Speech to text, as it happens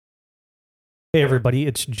Hey, everybody,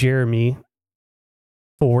 it's Jeremy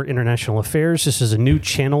for International Affairs. This is a new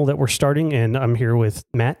channel that we're starting, and I'm here with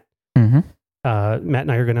Matt. Mm-hmm. Matt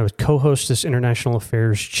and I are going to co-host this International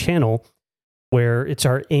Affairs channel where it's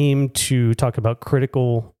our aim to talk about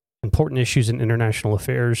critical, important issues in international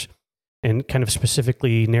affairs and kind of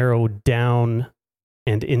specifically narrow down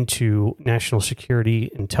and into national security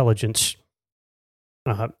intelligence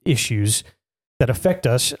issues that affect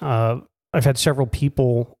us. I've had several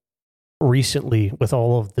people recently, with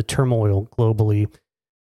all of the turmoil globally,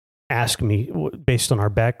 ask me, based on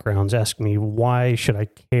our backgrounds, ask me, why should I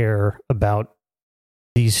care about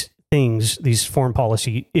these things, these foreign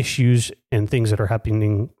policy issues and things that are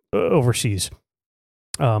happening overseas?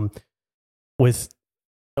 With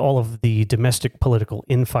all of the domestic political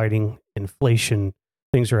infighting, inflation,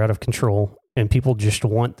 things are out of control, and people just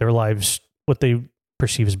want their lives, what they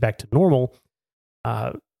perceive as back to normal.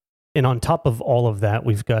 And on top of all of that,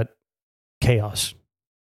 we've got chaos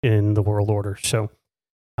in the world order. So,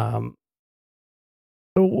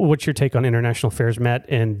 what's your take on international affairs, Matt?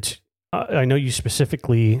 And I know you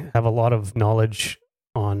specifically have a lot of knowledge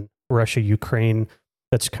on Russia, Ukraine.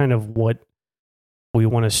 That's kind of what we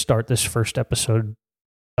want to start this first episode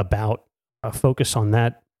about. Focus on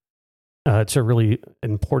that. It's a really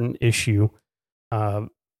important issue. So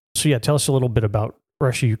yeah, tell us a little bit about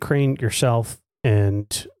Russia, Ukraine, yourself,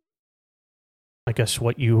 and I guess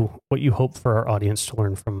what you hope for our audience to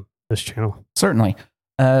learn from this channel. Certainly.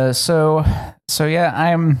 So yeah,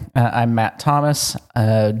 I'm Matt Thomas.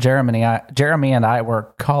 Jeremy and I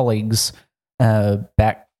were colleagues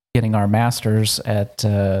back getting our masters at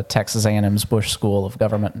Texas A&M's Bush School of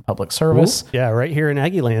Government and Public Service. Ooh, yeah, right here in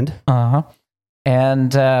Aggie Land.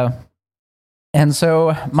 And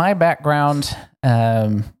so my background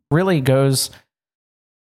really goes.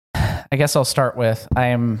 I guess I'll start with I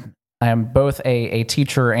am both a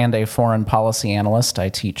teacher and a foreign policy analyst. I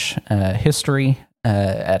teach history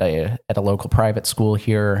at a local private school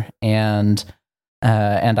here, and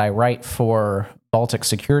I write for Baltic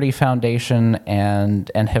Security Foundation and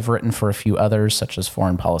have written for a few others, such as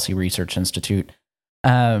Foreign Policy Research Institute.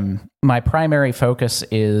 My primary focus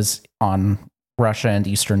is on Russia and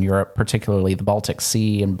Eastern Europe, particularly the Baltic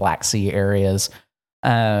Sea and Black Sea areas.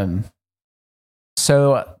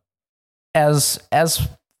 So as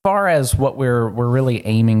far as what we're really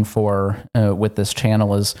aiming for with this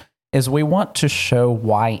channel is we want to show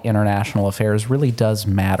why international affairs really does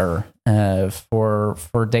matter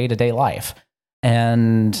for day-to-day life,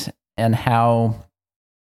 and how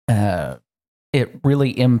it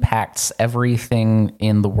really impacts everything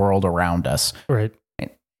in the world around us. Right.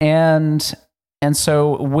 And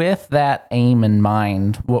so with that aim in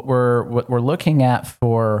mind, what we're looking at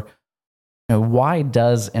for why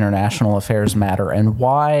does international affairs matter, and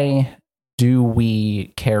why do we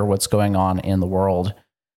care what's going on in the world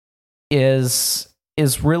is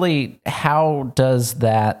really how does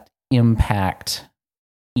that impact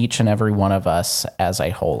each and every one of us as a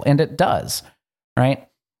whole? And it does, right?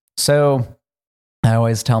 So I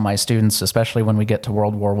always tell my students, especially when we get to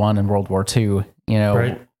World War I and World War II,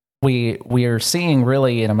 Right. we are seeing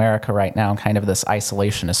really in America right now kind of this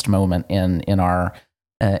isolationist moment in our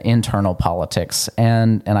internal politics.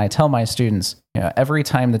 And I tell my students, every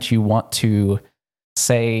time that you want to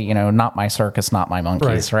say, not my circus, not my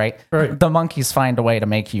monkeys, right? The monkeys find a way to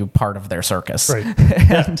make you part of their circus. Right.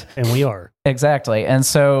 and we are. Exactly. And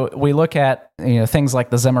so we look at, things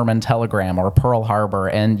like the Zimmerman Telegram or Pearl Harbor,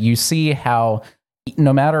 and you see how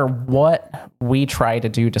no matter what we try to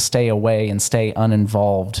do to stay away and stay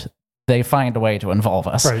uninvolved, they find a way to involve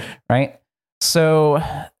us. Right? So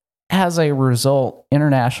as a result,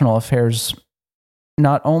 international affairs,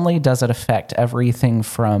 not only does it affect everything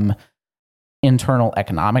from internal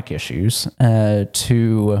economic issues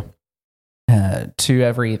to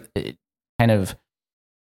every kind of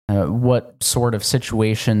what sort of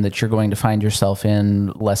situation that you're going to find yourself in,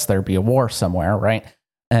 lest there be a war somewhere, right?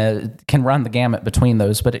 Can run the gamut between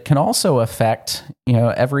those, but it can also affect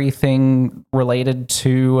everything related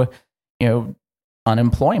to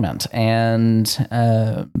unemployment and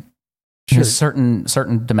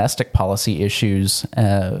certain domestic policy issues,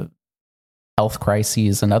 health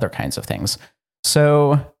crises, and other kinds of things.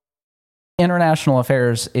 So international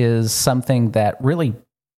affairs is something that really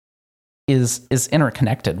is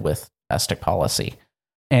interconnected with domestic policy,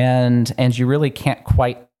 and you really can't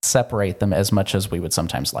quite separate them as much as we would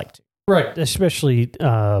sometimes like to. Right. Especially,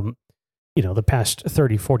 the past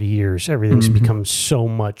 30, 40 years, everything's become so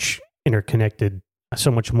much interconnected,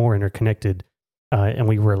 so much more interconnected, and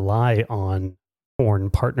we rely on foreign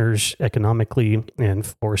partners economically and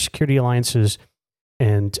for security alliances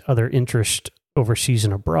and other interest overseas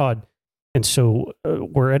and abroad. And so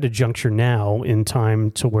we're at a juncture now in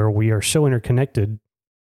time to where we are so interconnected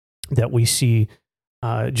that we see,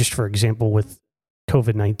 just for example, with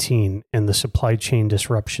COVID-19 and the supply chain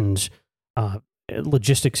disruptions,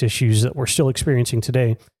 logistics issues that we're still experiencing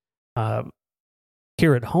today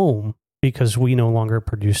here at home, because we no longer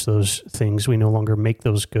produce those things. We no longer make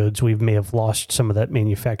those goods. We may have lost some of that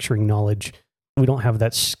manufacturing knowledge. We don't have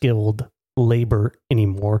that skilled labor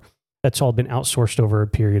anymore. That's all been outsourced over a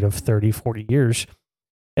period of 30, 40 years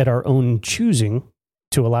at our own choosing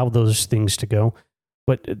to allow those things to go.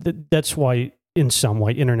 But that's why, in some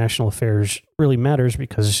way, international affairs really matters,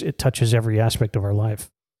 because it touches every aspect of our life.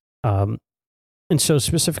 And so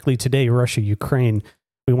specifically today, Russia, Ukraine,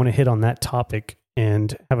 we want to hit on that topic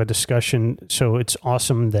and have a discussion. So it's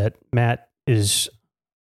awesome that Matt is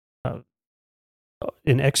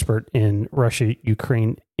an expert in Russia,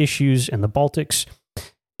 Ukraine issues and the Baltics,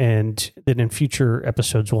 and that in future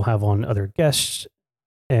episodes we'll have on other guests,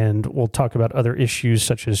 and we'll talk about other issues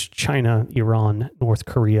such as China, Iran, North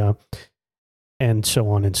Korea, and so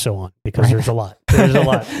on and so on, because there's a lot. There's a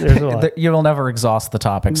lot. You will never exhaust the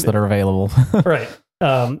topics that are available. Right.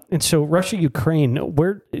 And so Russia, Ukraine,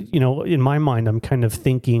 where, in my mind, I'm kind of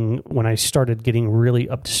thinking when I started getting really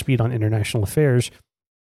up to speed on international affairs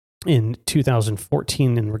in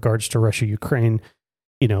 2014 in regards to Russia, Ukraine,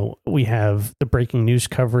 we have the breaking news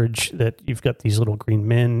coverage that you've got these little green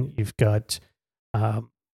men, you've got, the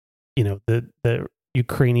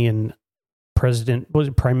Ukrainian president, was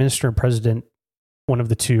it prime minister or president, one of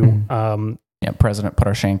the two. Mm-hmm. President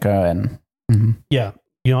Poroshenko and Yanukovych.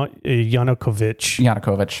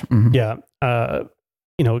 Mm-hmm. Yeah.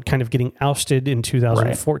 Kind of getting ousted in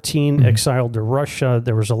 2014, right. Exiled to Russia.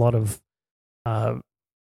 There was a lot of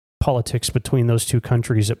politics between those two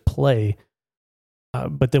countries at play.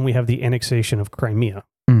 But then we have the annexation of Crimea.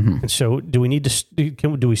 Mm-hmm. And so do we need to,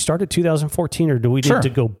 do we start at 2014, or do we need to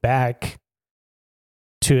go back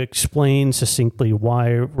to explain succinctly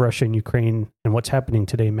why Russia and Ukraine and what's happening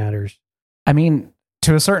today matters? I mean,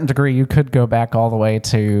 to a certain degree, you could go back all the way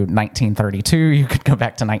to 1932. You could go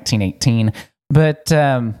back to 1918. But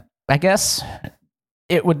I guess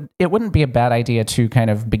it wouldn't be a bad idea to kind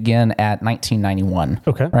of begin at 1991.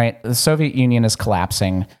 Okay. Right? The Soviet Union is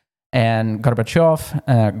collapsing, and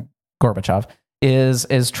Gorbachev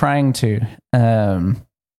is trying to...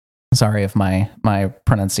 sorry if my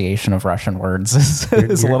pronunciation of Russian words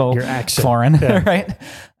is a little foreign, right?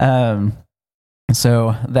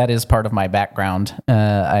 So that is part of my background.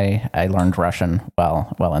 I learned Russian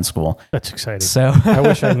while in school. That's exciting. So I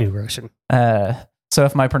wish I knew Russian. So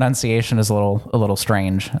if my pronunciation is a little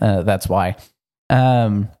strange, that's why.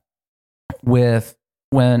 When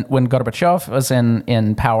Gorbachev was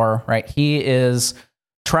in power, right, he is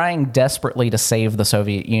trying desperately to save the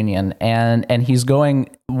Soviet Union, and he's going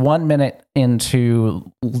 1 minute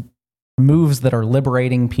into moves that are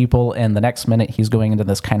liberating people, and the next minute he's going into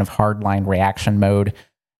this kind of hardline reaction mode.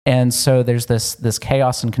 And so there's this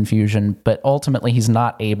chaos and confusion, but ultimately he's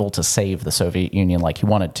not able to save the Soviet Union like he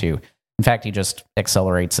wanted to. In fact, he just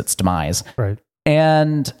accelerates its demise. Right.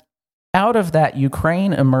 And out of that,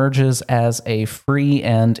 Ukraine emerges as a free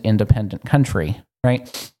and independent country,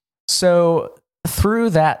 right? So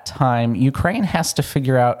through that time, Ukraine has to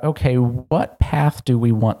figure out, okay, what path do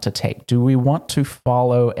we want to take? Do we want to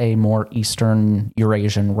follow a more Eastern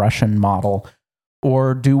Eurasian Russian model,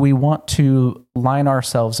 or do we want to line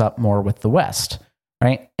ourselves up more with the West,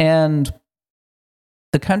 right? And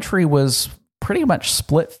the country was pretty much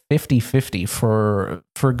split 50-50 for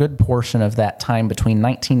a good portion of that time between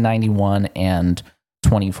 1991 and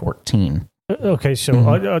 2014. Okay, so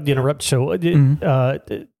I'll interrupt. So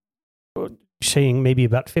saying maybe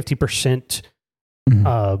about 50%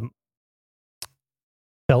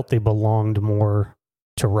 felt they belonged more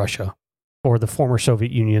to Russia or the former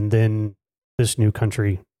Soviet Union than this new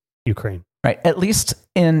country, Ukraine. Right. At least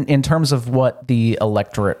in terms of what the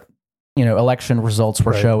electorate, election results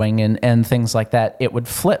were showing and things like that, it would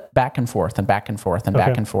flip back and forth and back and forth and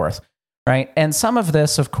back and forth. Right. And some of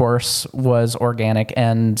this, of course, was organic,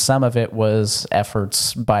 and some of it was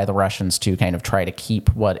efforts by the Russians to kind of try to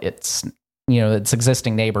keep what its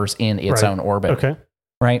existing neighbors in its own orbit. Okay.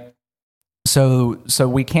 Right. So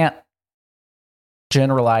we can't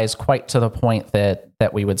generalize quite to the point that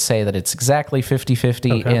we would say that it's exactly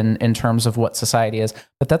 50-50 in terms of what society is,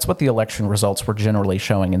 but that's what the election results were generally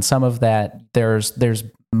showing. And some of that, there's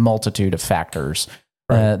multitude of factors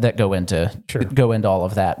that go into all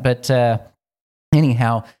of that. But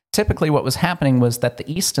anyhow, typically what was happening was that the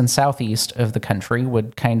east and southeast of the country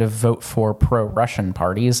would kind of vote for pro-Russian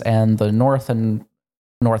parties, and the north and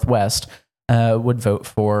northwest would vote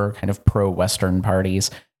for kind of pro-Western parties.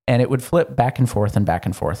 And it would flip back and forth and back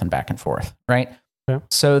and forth and back and forth, right? Okay.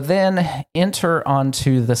 So then enter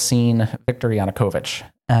onto the scene Viktor Yanukovych.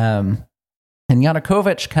 And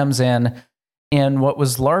Yanukovych comes in what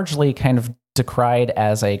was largely kind of decried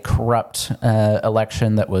as a corrupt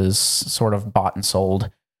election that was sort of bought and sold,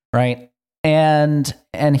 right? And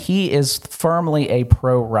he is firmly a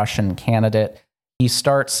pro-Russian candidate. He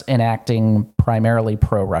starts enacting primarily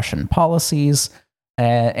pro-Russian policies,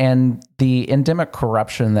 and the endemic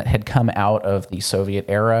corruption that had come out of the Soviet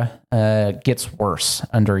era gets worse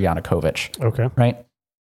under Yanukovych. Okay. Right?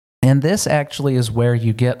 And this actually is where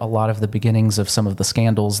you get a lot of the beginnings of some of the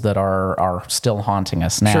scandals that are still haunting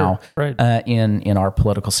us now. Sure. Right. In our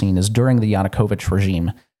political scene is during the Yanukovych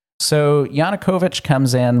regime. So Yanukovych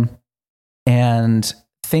comes in and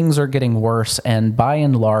things are getting worse. And by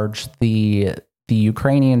and large, the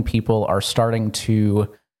Ukrainian people are starting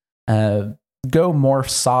to go more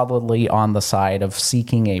solidly on the side of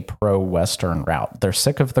seeking a pro-Western route. They're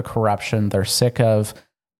sick of the corruption. They're sick of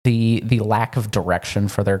the lack of direction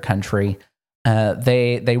for their country.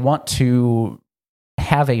 They want to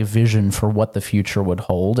have a vision for what the future would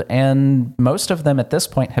hold, and most of them at this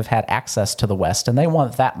point have had access to the West, and they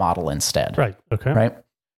want that model instead. Right. Okay. Right.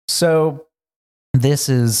 So this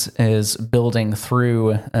is building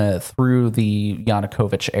through the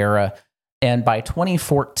Yanukovych era, and by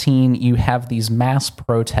 2014, you have these mass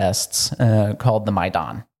protests called the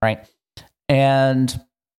Maidan. Right, and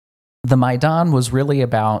the Maidan was really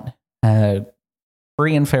about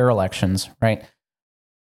free and fair elections, right?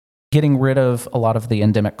 Getting rid of a lot of the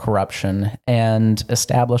endemic corruption and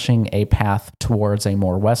establishing a path towards a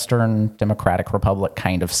more Western democratic republic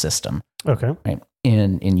kind of system. Okay. Right,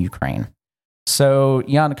 in Ukraine. So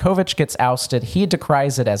Yanukovych gets ousted. He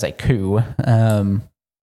decries it as a coup,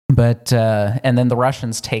 but and then the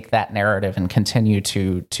Russians take that narrative and continue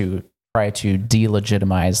to try to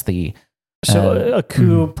delegitimize the. So a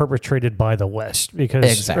coup perpetrated by the West, because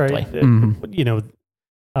exactly, right,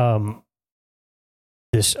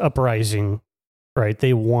 this uprising, right?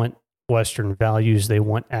 They want Western values. They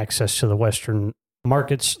want access to the Western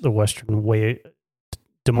markets, the Western way,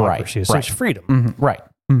 democracy, essentially freedom. Mm-hmm. Right.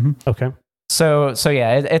 Mm-hmm. Okay. So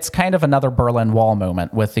yeah, it's kind of another Berlin Wall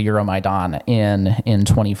moment with the Euromaidan in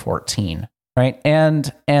 2014. Right.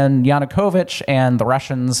 And Yanukovych and the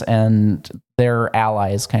Russians and their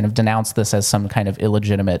allies kind of denounced this as some kind of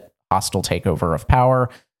illegitimate hostile takeover of power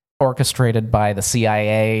orchestrated by the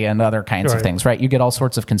CIA and other kinds of things. Right. You get all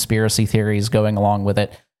sorts of conspiracy theories going along with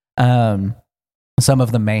it. Some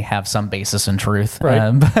of them may have some basis in truth.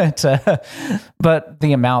 Right. But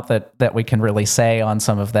the amount that we can really say on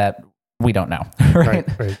some of that, we don't know. Right.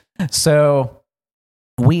 So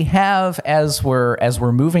we have, as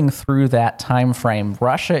we're moving through that time frame,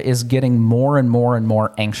 Russia is getting more and more and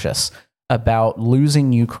more anxious about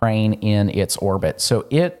losing Ukraine in its orbit. So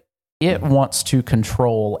it wants to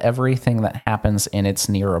control everything that happens in its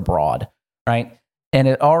near abroad, right? And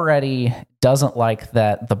it already doesn't like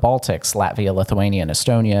that the Baltics, Latvia, Lithuania, and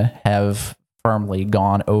Estonia, have firmly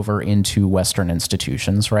gone over into Western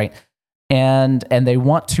institutions, right? And they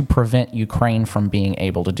want to prevent Ukraine from being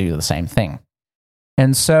able to do the same thing.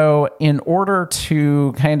 And so in order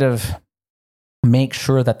to kind of make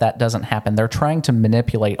sure that doesn't happen, they're trying to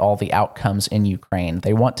manipulate all the outcomes in Ukraine.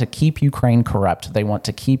 They want to keep Ukraine corrupt. They want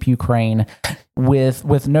to keep Ukraine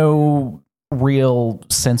with no real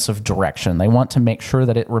sense of direction. They want to make sure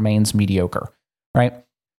that it remains mediocre, right?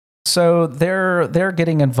 So they're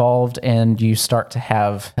getting involved, and you start to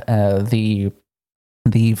have the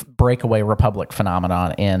breakaway republic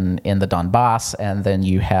phenomenon in the Donbass, and then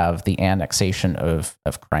you have the annexation of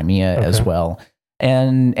Crimea as well,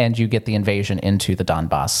 and you get the invasion into the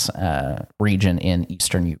Donbass region in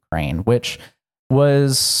eastern Ukraine, which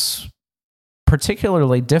was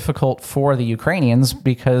particularly difficult for the Ukrainians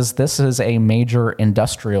because this is a major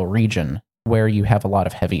industrial region where you have a lot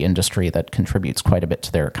of heavy industry that contributes quite a bit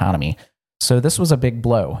to their economy. So this was a big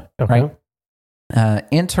blow, right?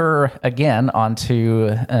 Enter again onto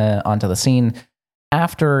the scene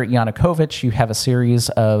after Yanukovych. You have a series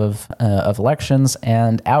of elections,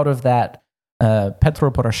 and out of that, Petro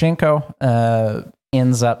Poroshenko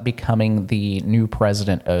ends up becoming the new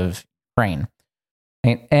president of Ukraine,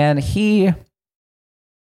 and he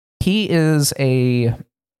is a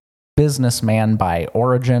businessman by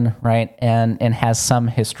origin, right, and has some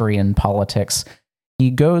history in politics. He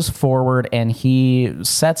goes forward and he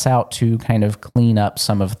sets out to kind of clean up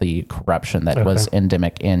some of the corruption that was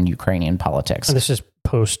endemic in Ukrainian politics. And this is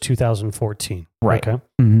post 2014. Right. Okay.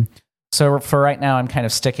 Mm-hmm. So for right now, I'm kind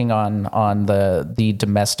of sticking on the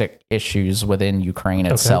domestic issues within Ukraine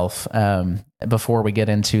itself. before we get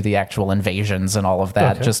into the actual invasions and all of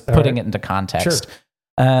that, Okay. just All putting right. it into context.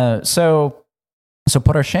 So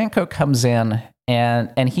Poroshenko comes in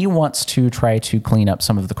and he wants to try to clean up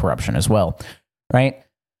some of the corruption as well, right?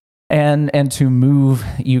 And to move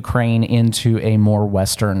Ukraine into a more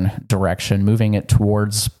Western direction, moving it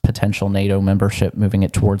towards potential NATO membership, moving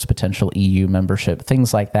it towards potential EU membership,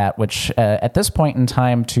 things like that, which at this point in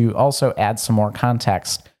time, to also add some more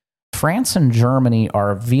context, France and Germany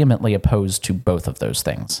are vehemently opposed to both of those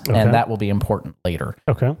things, Okay. and that will be important later.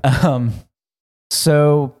 Okay.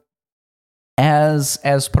 So as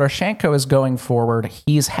Poroshenko is going forward,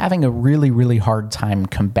 he's having a really, really hard time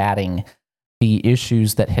combating the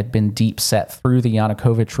issues that had been deep set through the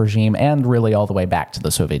Yanukovych regime and really all the way back to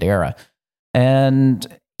the Soviet era. And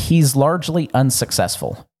he's largely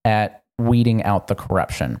unsuccessful at weeding out the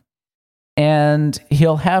corruption. And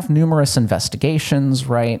he'll have numerous investigations,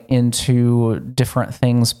 right, into different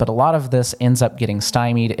things, but a lot of this ends up getting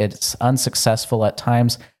stymied. It's unsuccessful at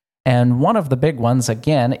times. And one of the big ones,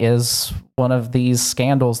 again, is one of these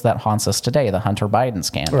scandals that haunts us today, the Hunter Biden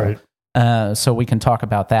scandal. Right. So we can talk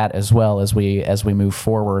about that as well as we move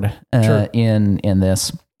forward Sure. in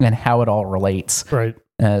this and how it all relates, Right.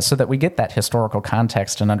 so that we get that historical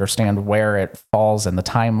context and understand where it falls in the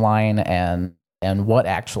timeline and what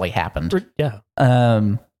actually happened. Yeah.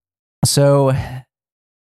 So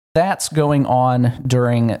that's going on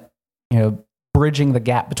during, bridging the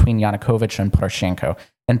gap between Yanukovych and Poroshenko.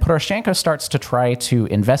 And Poroshenko starts to try to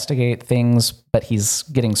investigate things, but he's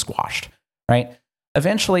getting squashed, right?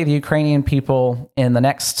 Eventually, the Ukrainian people, in the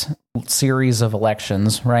next series of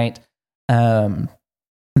elections, right,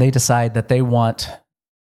 they decide that they want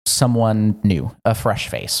someone new, a fresh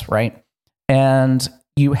face, right? And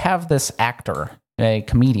you have this actor, a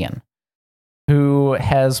comedian, who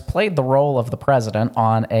has played the role of the president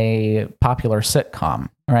on a popular sitcom,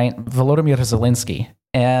 right? Volodymyr Zelensky.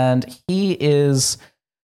 And he is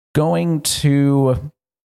going to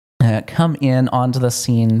come in onto the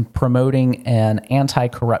scene promoting an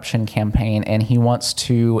anti-corruption campaign, and he wants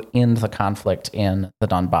to end the conflict in the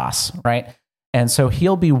Donbass, right? And so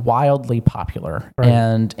he'll be wildly popular, Right.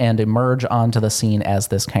 and emerge onto the scene as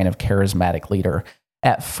this kind of charismatic leader.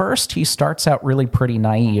 At first, he starts out really pretty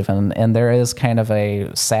naive, and there is kind of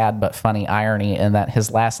a sad but funny irony in that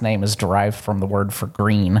his last name is derived from the word for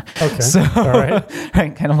green. Okay. So, All right.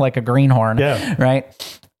 kind of like a greenhorn, Yeah. right?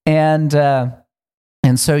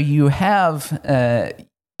 And so you have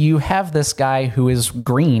this guy who is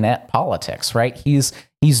green at politics, right? He's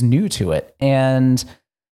new to it, and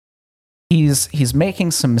he's making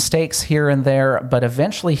some mistakes here and there, but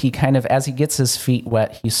eventually he kind of, as he gets his feet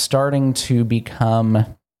wet, he's starting to become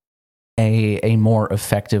a more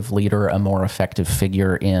effective leader, a more effective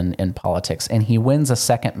figure in politics, and he wins a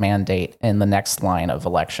second mandate in the next line of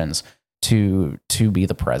elections to be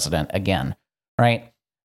the president again, right?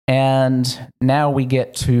 And now we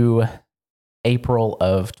get to April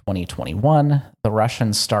of 2021. The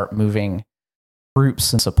Russians start moving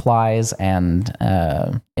troops and supplies and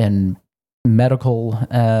medical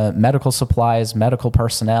supplies, medical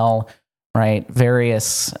personnel, right?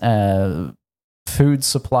 Various food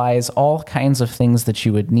supplies, all kinds of things that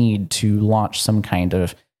you would need to launch some kind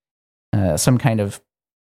of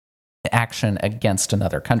action against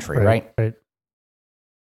another country, right? Right.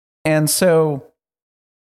 And so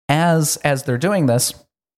as they're doing this,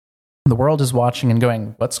 the world is watching and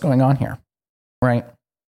going, what's going on here? Right?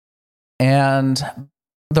 And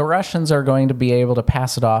the Russians are going to be able to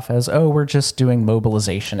pass it off as, oh, we're just doing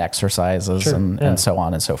mobilization exercises Sure, and so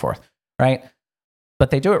on and so forth. Right? But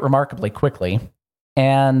they do it remarkably quickly.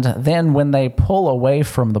 And then when they pull away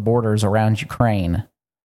from the borders around Ukraine,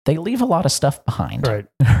 they leave a lot of stuff behind. Right.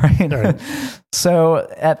 Right? So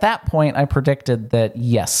at that point, I predicted that,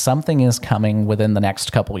 yes, something is coming within the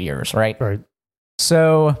next couple years, right? Right.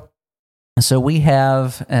 So we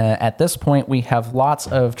have, at this point, we have lots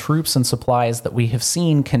of troops and supplies that we have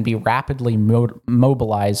seen can be rapidly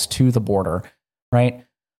mobilized to the border, right?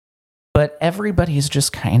 But everybody's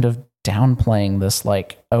just kind of downplaying this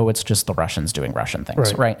like, oh, it's just the Russians doing Russian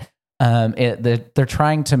things, right? They're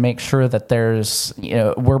trying to make sure that there's,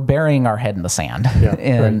 we're burying our head in the sand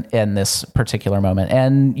in this particular moment.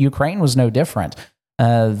 And Ukraine was no different.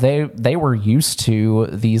 They were used to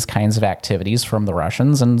these kinds of activities from the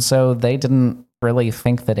Russians, and so they didn't really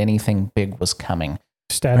think that anything big was coming.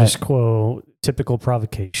 Status quo, typical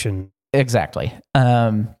provocation. Exactly.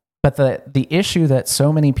 But the issue that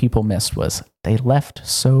so many people missed was they left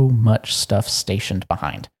so much stuff stationed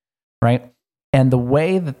behind, right? And the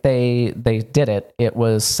way that they did it, it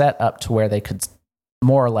was set up to where they could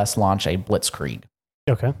more or less launch a blitzkrieg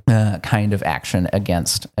Okay. kind of action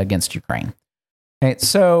against Ukraine. Okay,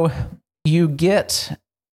 so you get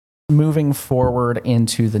moving forward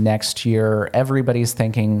into the next year, everybody's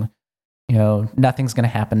thinking, nothing's going to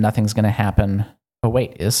happen, nothing's going to happen. But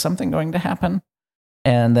wait, is something going to happen?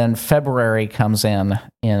 And then February comes in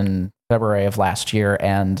February of last year,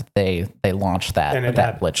 and they launched that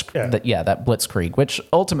blitzkrieg, which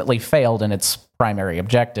ultimately failed in its primary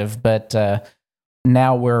objective. But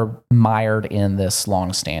now we're mired in this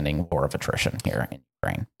long-standing war of attrition here in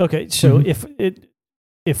Ukraine. Okay, so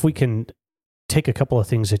if we can take a couple of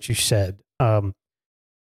things that you said, and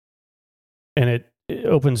it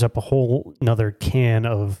opens up a whole another can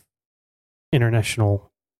of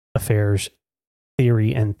international affairs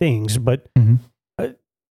theory and things, but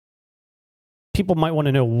people might want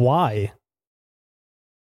to know why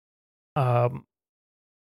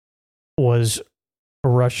was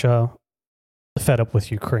Russia fed up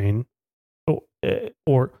with Ukraine,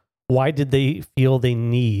 or why did they feel they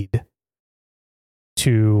need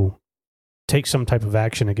to take some type of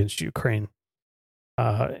action against Ukraine?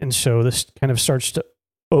 And so this kind of starts to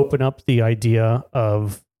open up the idea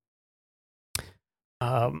of,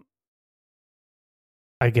 I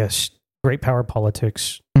guess, great power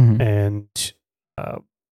politics, and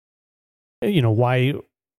why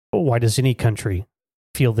does any country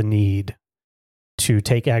feel the need to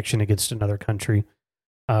take action against another country?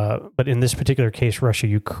 But in this particular case, Russia,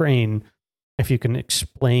 Ukraine, if you can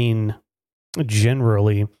explain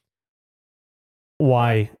generally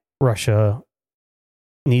why Russia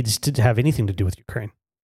needs to have anything to do with Ukraine.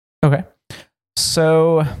 Okay.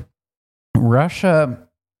 So Russia,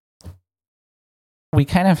 we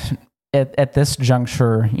kind of, at this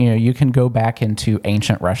juncture, you can go back into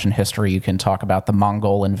ancient Russian history. You can talk about the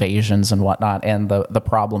Mongol invasions and whatnot, and the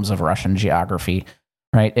problems of Russian geography,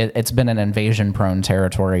 right? It's been an invasion-prone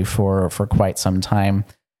territory for quite some time.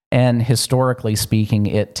 And historically speaking,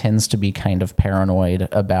 it tends to be kind of paranoid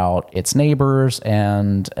about its neighbors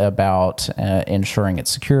and about ensuring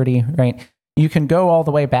its security, right? You can go all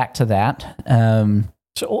the way back to that.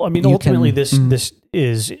 So, I mean, ultimately, this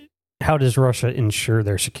is, how does Russia ensure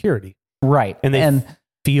their security? Right. And they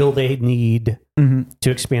feel they need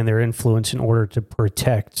to expand their influence in order to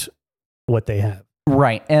protect what they have.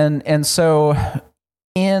 Right. And so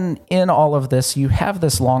in all of this, you have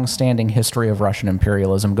this long-standing history of Russian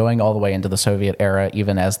imperialism going all the way into the Soviet era,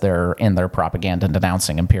 even as they're in their propaganda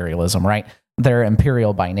denouncing imperialism, right? They're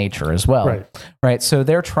imperial by nature as well, right? So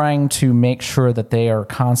they're trying to make sure that they are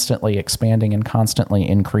constantly expanding and constantly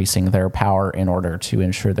increasing their power in order to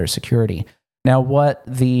ensure their security. Now, what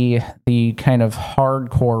the kind of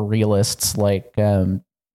hardcore realists like the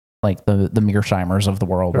Mearsheimers of the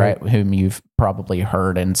world, right, whom you've probably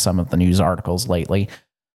heard in some of the news articles lately,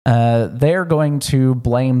 they're going to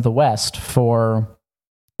blame the West for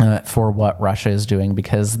what Russia is doing,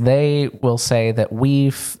 because they will say that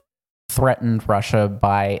we've threatened Russia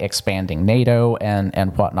by expanding NATO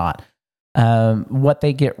and whatnot. What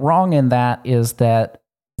they get wrong in that is that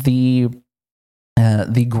the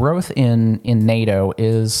growth in NATO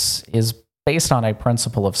is based on a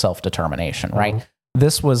principle of self-determination, right?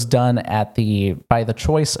 This was done by the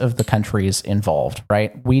choice of the countries involved,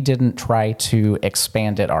 right? We didn't try to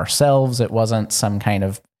expand it ourselves. It wasn't some kind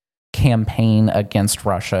of campaign against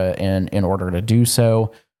Russia in order to do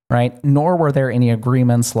so, right? Nor were there any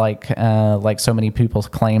agreements like so many people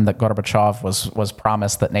claim that Gorbachev was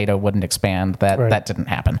promised that NATO wouldn't expand. That didn't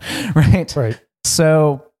happen, right? Right.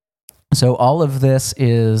 So all of this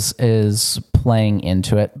is playing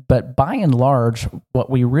into it, but by and large, what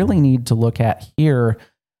we really need to look at here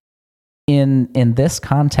in this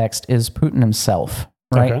context is Putin himself,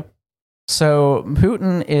 right? Okay. So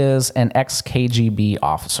Putin is an ex-KGB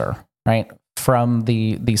officer, right, from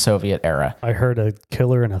the Soviet era. I heard a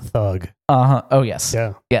killer and a thug. Oh yes,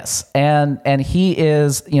 yeah, yes, and he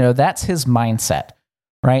is, that's his mindset,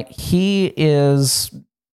 right? He is,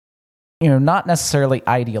 not necessarily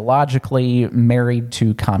ideologically married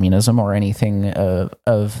to communism or anything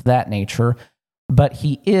of that nature, but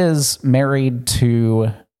he is married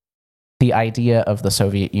to the idea of the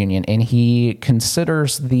Soviet Union, and he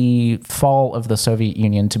considers the fall of the Soviet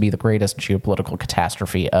Union to be the greatest geopolitical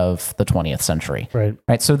catastrophe of the 20th century.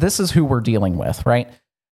 Right. So this is who we're dealing with, right?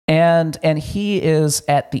 And he is,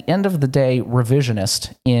 at the end of the day,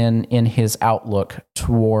 revisionist in his outlook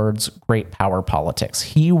towards great power politics.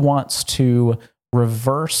 He wants to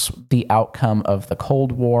reverse the outcome of the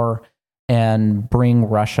Cold War and bring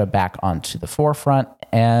Russia back onto the forefront.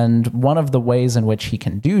 And one of the ways in which he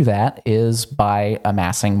can do that is by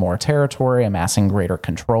amassing more territory, amassing greater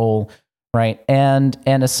control, right? And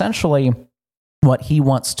essentially what he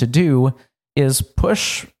wants to do is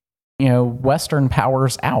push Western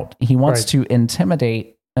powers out. He wants to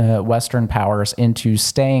intimidate Western powers into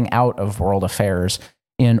staying out of world affairs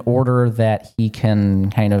in order that he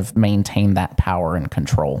can kind of maintain that power and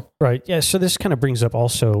control. Right. Yeah. So this kind of brings up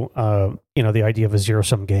also, the idea of a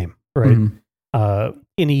zero-sum game, right? Mm-hmm.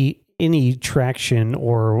 Any traction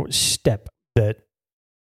or step that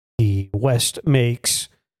the West makes,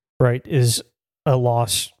 right, is a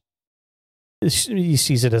loss. He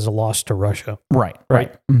sees it as a loss to Russia. Right.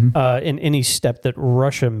 Mm-hmm. And any step that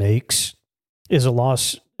Russia makes is a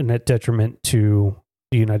loss and a detriment to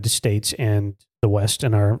the United States and the West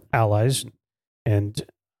and our allies. And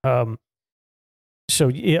so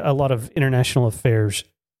a lot of international affairs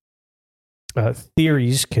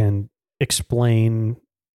theories can explain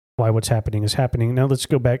why what's happening is happening. Now let's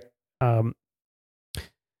go back. So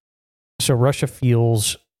Russia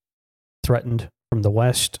feels threatened from the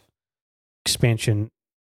West, expansion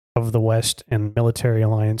of the West and military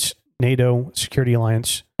alliance, NATO, security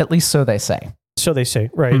alliance. At least so they say. So they say,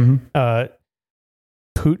 right. Mm-hmm.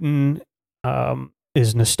 Putin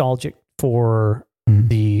is nostalgic for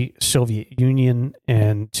the Soviet Union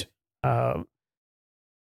and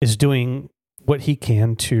is doing what he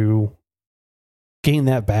can to gain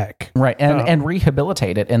that back. Right, and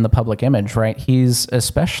rehabilitate it in the public image, right? He's,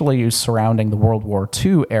 especially surrounding the World War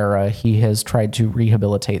II era, he has tried to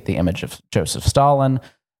rehabilitate the image of Joseph Stalin,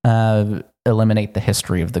 eliminate the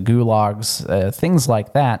history of the gulags, things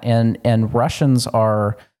like that. And Russians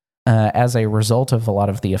are, as a result of a lot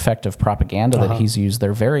of the effective propaganda that he's used,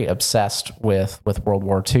 they're very obsessed with World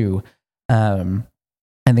War II.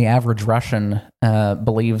 And the average Russian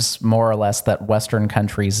believes more or less that Western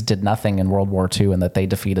countries did nothing in World War II and that they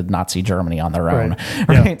defeated Nazi Germany on their own.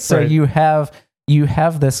 Right? Yeah, so you have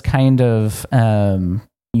this kind of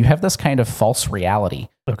false reality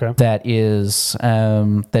that is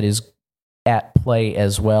at play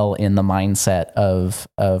as well in the mindset of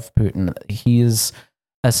Putin. He's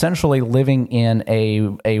essentially living in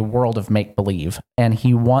a world of make believe, and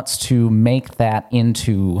he wants to make that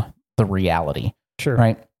into the reality. Sure.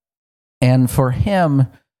 Right. And for him,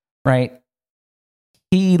 right,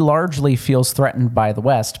 he largely feels threatened by the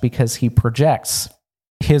West because he projects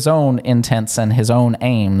his own intents and his own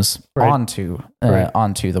aims onto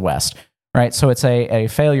the West. Right. So it's a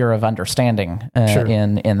failure of understanding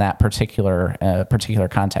in that particular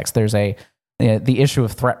context. There's the issue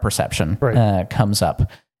of threat perception comes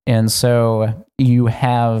up. And so you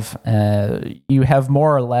have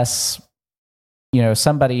more or less,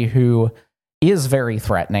 somebody who is very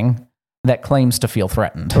threatening that claims to feel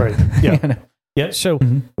threatened. Right. Yeah. Yeah. So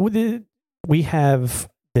we have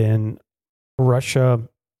then Russia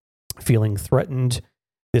feeling threatened,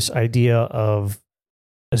 this idea of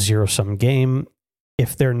a zero-sum game.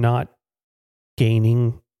 If they're not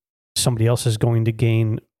gaining, somebody else is going to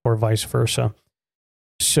gain, or vice versa.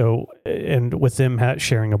 So, and with them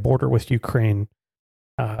sharing a border with Ukraine,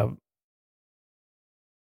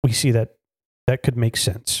 we see that could make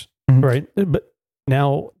sense. Mm-hmm. Right. But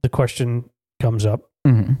now the question comes up,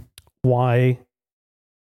 why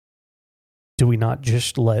do we not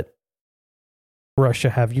just let Russia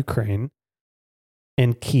have Ukraine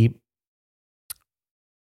and keep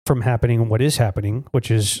from happening what is happening, which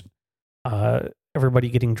is everybody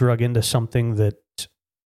getting drug into something that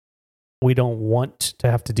we don't want to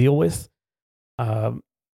have to deal with,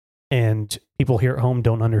 and people here at home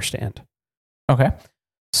don't understand. Okay.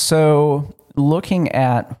 So looking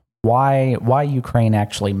at why Ukraine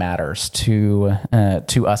actually matters to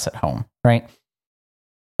us at home, right?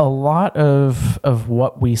 A lot of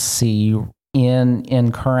what we see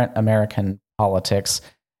in current American politics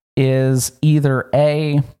is either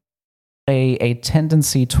a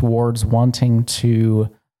tendency towards wanting to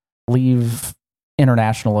leave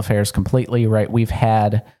international affairs completely, right? We've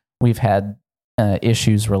had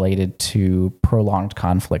issues related to prolonged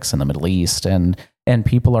conflicts in the Middle East, and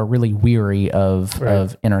people are really weary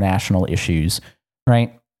of international issues,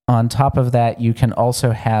 right? On top of that, you can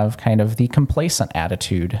also have kind of the complacent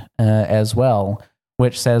attitude as well,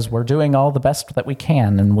 which says we're doing all the best that we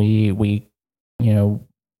can, and we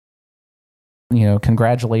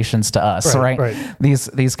congratulations to us, right?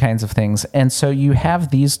 These kinds of things. And so you have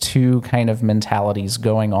these two kind of mentalities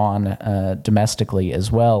going on domestically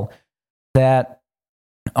as well that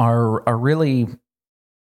are really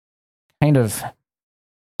kind of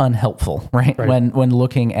unhelpful, right? When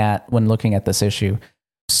looking at this issue.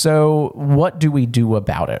 So what do we do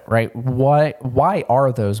about it, right? Why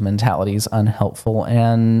are those mentalities unhelpful,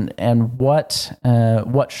 and what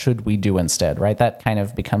should we do instead, right? That kind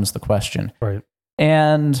of becomes the question. Right.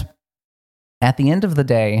 And at the end of the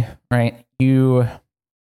day, right, you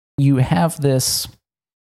have this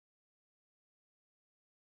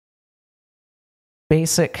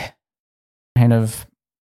basic kind of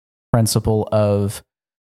principle of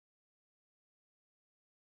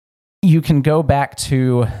you can go back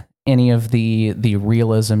to any of the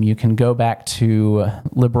realism, you can go back to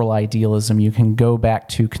liberal idealism, you can go back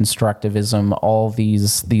to constructivism, all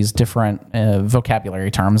these different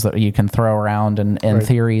vocabulary terms that you can throw around and Right.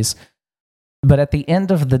 theories. But at the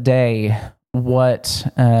end of the day, what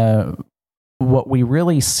we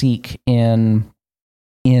really seek in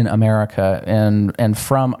America and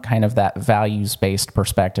from kind of that values-based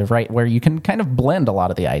perspective, right, where you can kind of blend a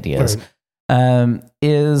lot of the ideas, Right.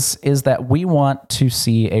 is that we want to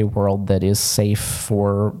see a world that is safe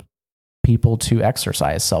for people to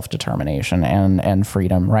exercise self-determination and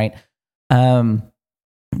freedom, right?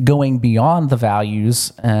 Going beyond the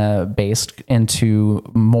values based into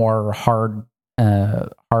more hard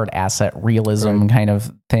asset realism Right. kind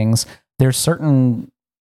of things. There's certain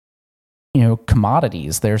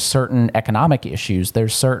commodities, there's certain economic issues,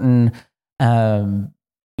 there's certain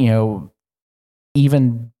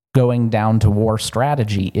even going down to war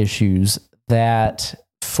strategy issues that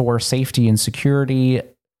for safety and security,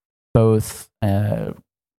 both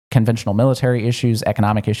conventional military issues,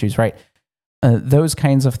 economic issues, right? Those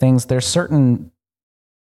kinds of things, there's certain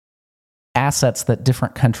assets that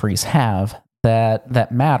different countries have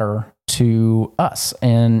that matter to us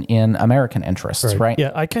in American interests, right?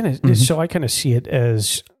 Yeah, I kind of see it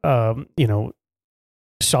as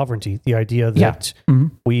sovereignty, the idea that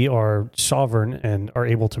we are sovereign and are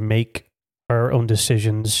able to make our own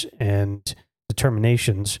decisions and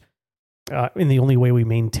determinations. And the only way we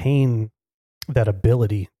maintain that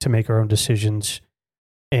ability to make our own decisions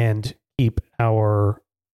and keep our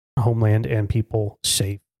homeland and people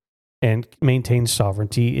safe and maintain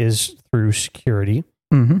sovereignty is through security.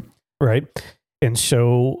 Mm-hmm. Right. And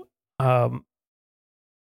so the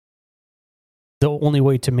only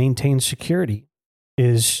way to maintain security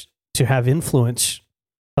is to have influence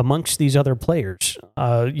amongst these other players.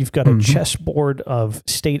 You've got a chessboard of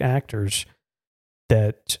state actors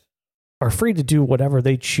that are free to do whatever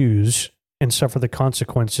they choose and suffer the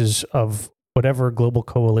consequences of whatever global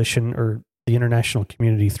coalition or the international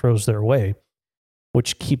community throws their way,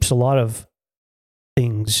 which keeps a lot of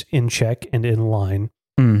things in check and in line.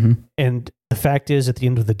 Mm-hmm. And the fact is, at the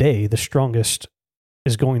end of the day, the strongest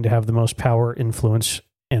is going to have the most power, influence,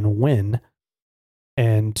 and win.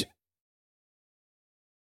 And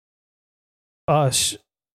us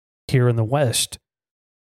here in the West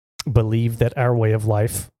believe that our way of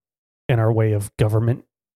life and our way of government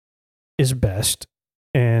is best.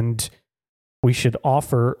 And we should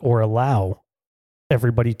offer or allow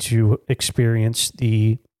everybody to experience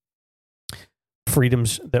the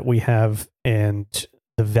freedoms that we have and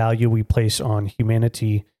the value we place on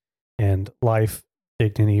humanity and life,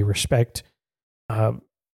 dignity, respect.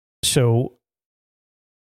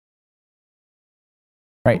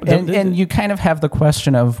 Right. And you kind of have the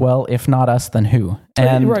question of, well, if not us, then who?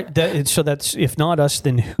 And right. So that's, if not us,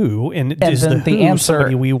 then who? And is then the answer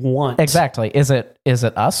somebody we want? Exactly. Is it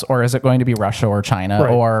us, or is it going to be Russia or China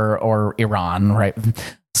or Iran? Right.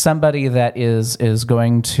 Somebody that is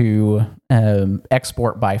going to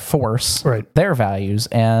export by force their values.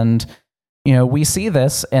 And we see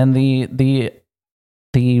this in the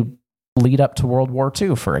lead up to World War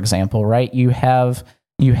II, for example. Right. You have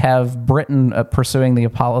Britain pursuing the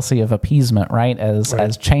policy of appeasement, right?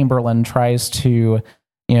 As Chamberlain tries to,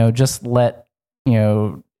 just let,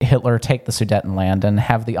 Hitler take the Sudetenland and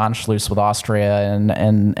have the Anschluss with Austria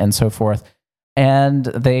and so forth. And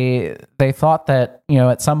they thought that,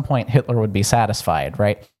 at some point Hitler would be satisfied,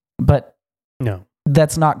 right? But no,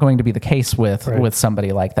 that's not going to be the case with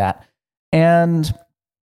somebody like that. And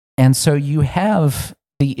so you have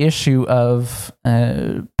the issue of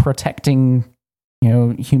protecting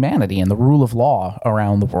humanity and the rule of law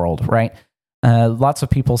around the world, right? Lots of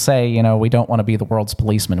people say, we don't want to be the world's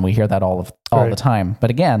policeman. We hear that all the time. But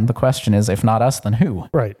again, the question is, if not us, then who?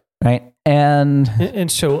 Right. Right.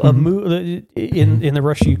 And so a move in the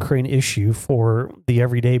Russia-Ukraine issue, for the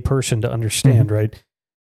everyday person to understand, right?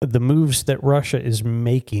 The moves that Russia is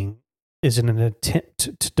making is in an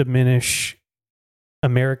attempt to diminish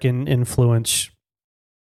American influence,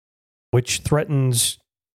 which threatens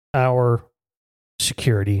our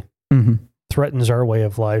security, threatens our way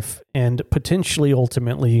of life, and potentially,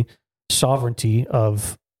 ultimately, sovereignty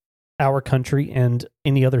of our country and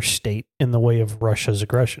any other state in the way of Russia's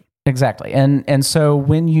aggression. Exactly. And so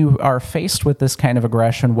when you are faced with this kind of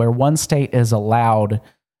aggression where one state is allowed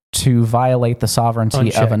to violate the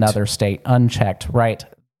sovereignty of another state unchecked, right?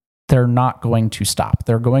 They're not going to stop.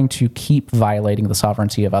 They're going to keep violating the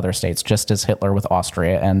sovereignty of other states, just as Hitler with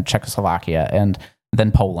Austria and Czechoslovakia and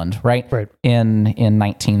Poland, right? Right. In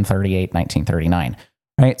 1938, 1939,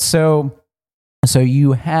 right? So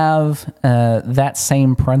you have that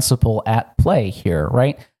same principle at play here,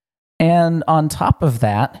 right? And on top of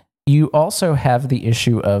that, you also have the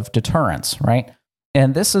issue of deterrence, right?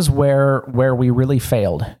 And this is where we really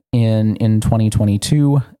failed in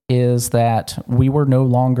 2022, is that we were no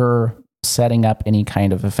longer setting up any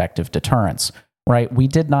kind of effective deterrence, right? We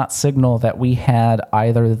did not signal that we had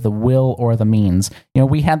either the will or the means.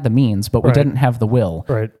 We had the means, but we didn't have the will,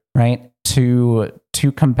 right? To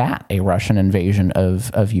combat a Russian invasion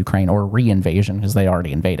of Ukraine, or re-invasion, because they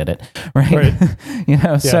already invaded it, right?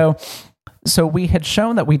 So we had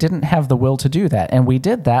shown that we didn't have the will to do that, and we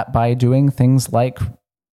did that by doing things like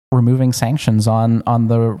removing sanctions on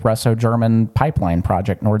the Russo-German pipeline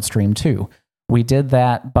project, Nord Stream 2. We did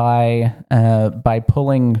that by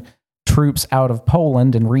pulling troops out of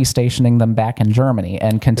Poland and restationing them back in Germany,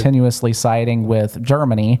 and continuously siding with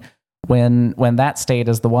Germany when that state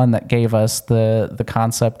is the one that gave us the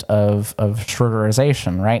concept of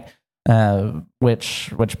Schröderization, right? Which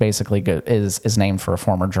basically is named for a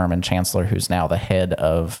former German chancellor who's now the head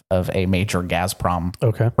of a major Gazprom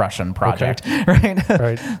Russian project,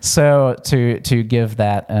 right? So to give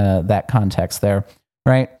that context there,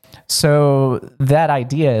 right? So that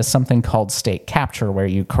idea is something called state capture, where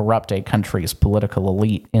you corrupt a country's political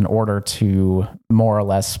elite in order to more or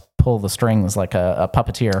less pull the strings like a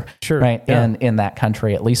puppeteer, right? Yeah. In that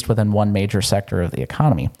country, at least within one major sector of the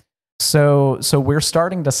economy. So we're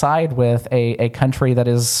starting to side with a country that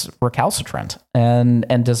is recalcitrant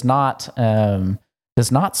and does not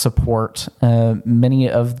support many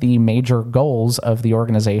of the major goals of the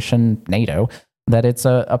organization NATO that it's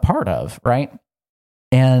a part of, right?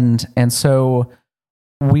 And so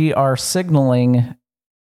we are signaling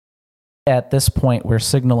at this point. We're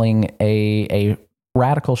signaling a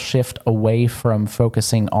radical shift away from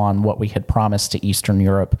focusing on what we had promised to Eastern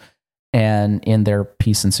Europe and in their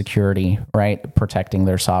peace and security, right? Protecting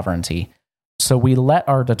their sovereignty. So we let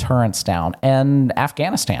our deterrence down, and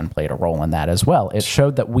Afghanistan played a role in that as well. It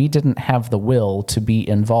showed that we didn't have the will to be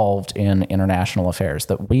involved in international affairs,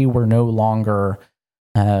 that we were no longer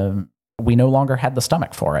had the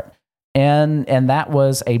stomach for it. And that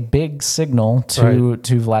was a big signal to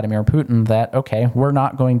Vladimir Putin that, okay, we're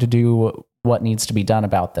not going to do what needs to be done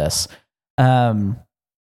about this.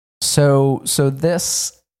 So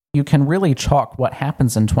this, you can really chalk what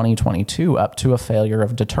happens in 2022 up to a failure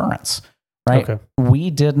of deterrence, right? Okay. We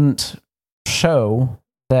didn't show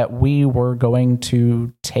that we were going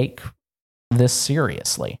to take this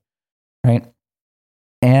seriously, right?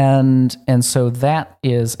 And so that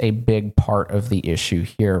is a big part of the issue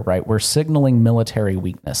here, right? We're signaling military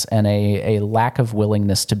weakness and a lack of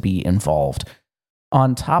willingness to be involved.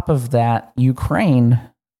 On top of that, Ukraine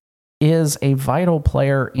is a vital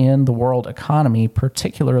player in the world economy,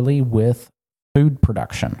 particularly with food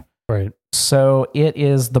production. Right. So it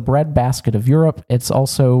is the breadbasket of Europe. It's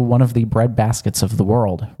also one of the breadbaskets of the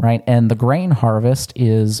world, right? And the grain harvest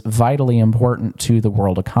is vitally important to the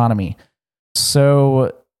world economy.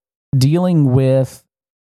 So dealing with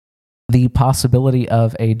the possibility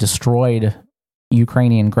of a destroyed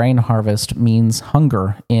Ukrainian grain harvest means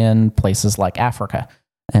hunger in places like Africa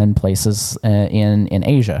and places in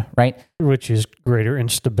Asia, right? Which is greater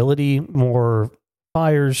instability, more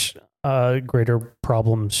fires, greater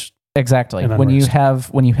problems. Exactly. When you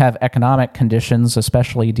have economic conditions,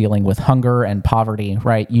 especially dealing with hunger and poverty,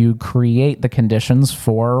 right? You create the conditions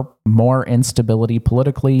for more instability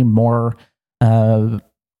politically, more bad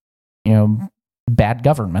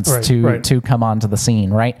governments to come onto the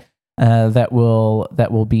scene, right? That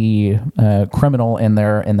will be criminal in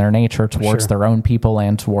their nature towards their own people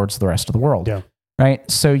and towards the rest of the world. Yeah. Right.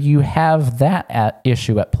 So you have that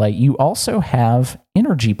issue at play. You also have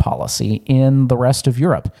energy policy in the rest of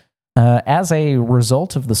Europe. As a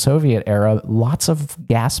result of the Soviet era, lots of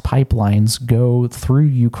gas pipelines go through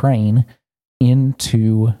Ukraine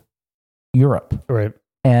into Europe. Right.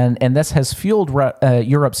 And this has fueled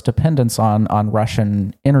Europe's dependence on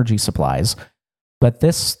Russian energy supplies. But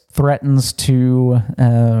this threatens to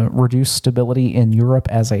reduce stability in Europe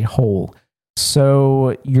as a whole.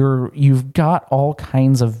 So you've got all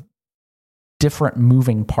kinds of different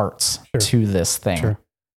moving parts to this thing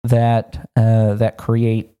that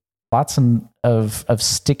create lots of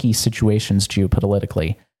sticky situations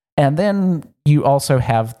geopolitically. And then you also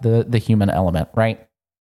have the human element, right?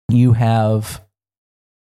 You have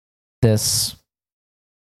this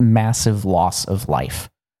massive loss of life,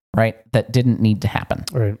 right? That didn't need to happen.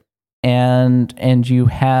 Right. And you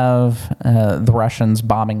have the Russians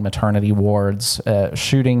bombing maternity wards,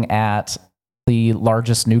 shooting at the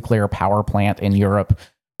largest nuclear power plant in Europe,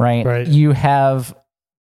 right? Right. You have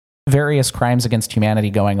various crimes against humanity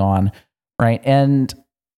going on, right? And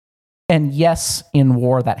yes, in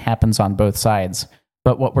war that happens on both sides.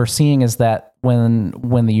 But what we're seeing is that when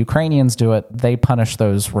the Ukrainians do it, they punish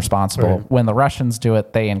those responsible. Right. When the Russians do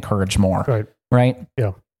it, they encourage more. Right. Right?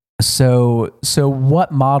 Yeah. So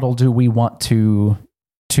what model do we want to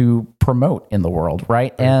promote in the world,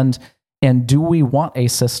 right? And do we want a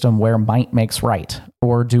system where might makes right,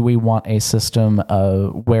 or do we want a system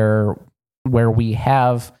where we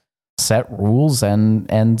have set rules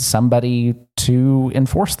and somebody to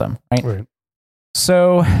enforce them, right? Right.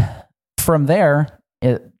 So from there,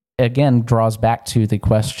 it again draws back to the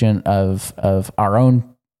question of our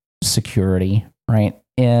own security, right?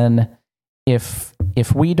 And if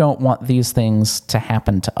we don't want these things to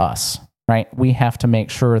happen to us, right, we have to make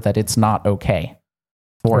sure that it's not okay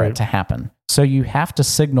for it to happen. So you have to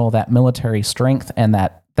signal that military strength and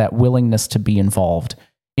that willingness to be involved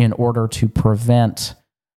in order to prevent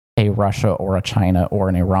a Russia or a China or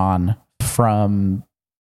an Iran from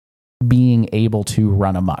being able to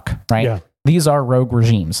run amok, right? Yeah. These are rogue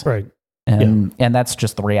regimes. Right. And that's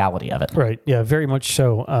just the reality of it. Right. Yeah, very much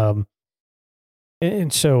so.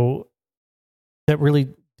 And so that really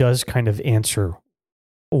does kind of answer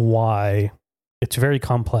why it's very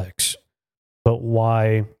complex, but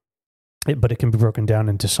it can be broken down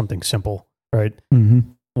into something simple, right? Mm-hmm.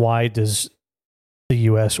 Why does the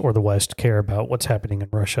US or the West care about what's happening in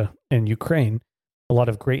Russia and Ukraine? A lot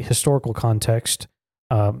of great historical context.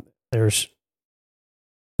 There's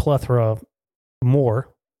plethora more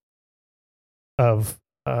of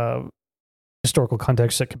historical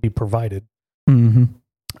context that could be provided. Mm-hmm.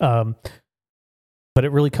 But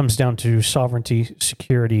it really comes down to sovereignty,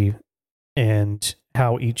 security, and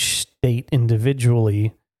how each state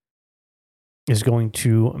individually is going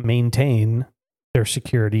to maintain their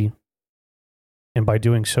security, and by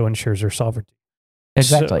doing so ensures their sovereignty.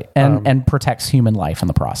 Exactly. So, and protects human life in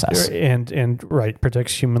the process. And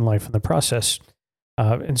protects human life in the process.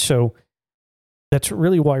 And so that's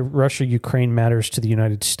really why Russia-Ukraine matters to the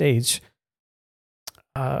United States.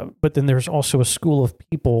 But then there's also a school of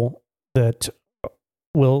people that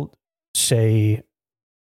will say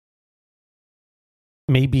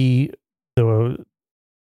maybe the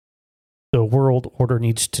world order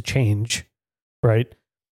needs to change, right?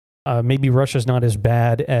 Maybe Russia's not as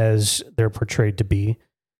bad as they're portrayed to be.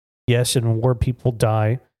 Yes, in war people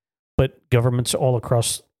die, but governments all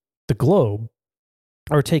across the globe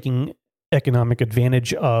are taking economic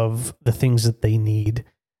advantage of the things that they need,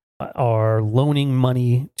 are loaning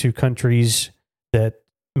money to countries that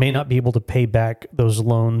may not be able to pay back those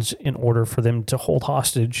loans in order for them to hold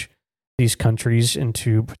hostage these countries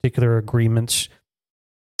into particular agreements.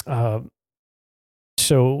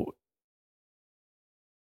 So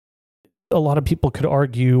a lot of people could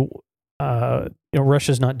argue,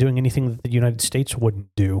 Russia's not doing anything that the United States wouldn't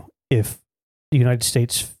do if the United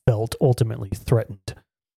States felt ultimately threatened,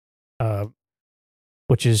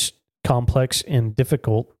 which is complex and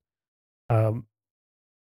difficult.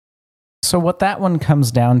 So what that one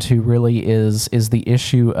comes down to really is the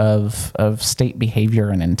issue of state behavior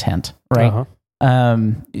and intent, right? Uh-huh.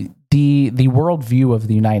 The worldview of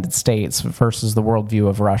the United States versus the worldview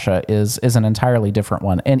of Russia is an entirely different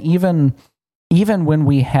one. And even when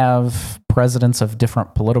we have presidents of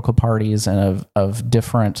different political parties and of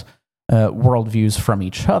different worldviews from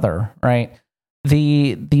each other, right?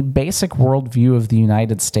 The basic worldview of the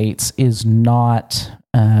United States is not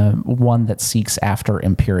one that seeks after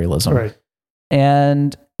imperialism. Right.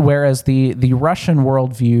 And whereas the Russian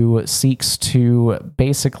worldview seeks to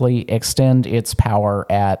basically extend its power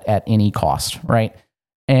at any cost, right?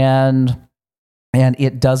 And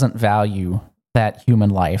it doesn't value that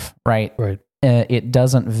human life, right? Right. It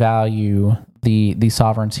doesn't value the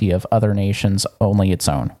sovereignty of other nations, only its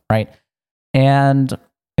own, right? And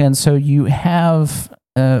so you have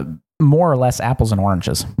more or less apples and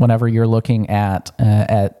oranges whenever you're looking at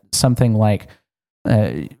something like.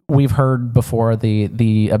 We've heard before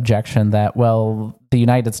the objection that, well, the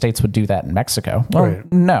United States would do that in Mexico. Well,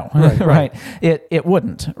 Right. no, Right. It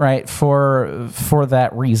wouldn't, right? For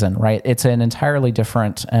that reason, right? It's an entirely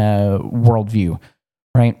different worldview,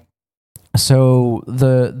 right? So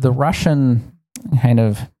the Russian kind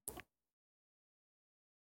of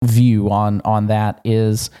view on that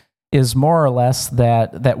is more or less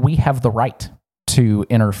that we have the right to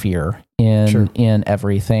interfere in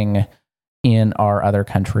everything in our other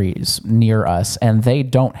countries near us, and they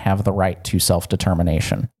don't have the right to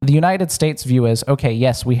self-determination. The United States view is, okay,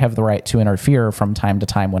 yes, we have the right to interfere from time to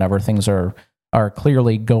time whenever things are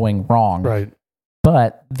clearly going wrong. Right.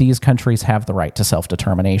 But these countries have the right to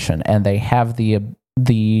self-determination, and they have the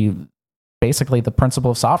basically the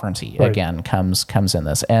principle of sovereignty again comes in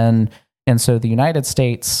this, and so the United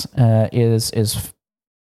States is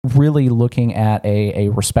really looking at a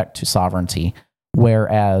respect to sovereignty,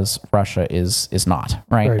 whereas Russia is not,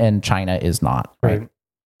 right? And China is not, right?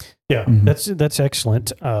 Yeah, that's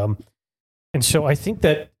excellent. And so I think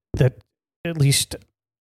that at least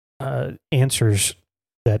answers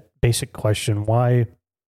that basic question: why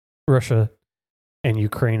Russia and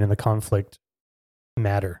Ukraine and the conflict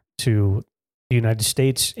matter to the United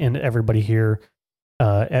States and everybody here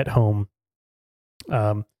at home.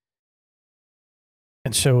 And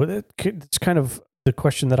so it's kind of the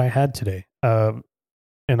question that I had today. And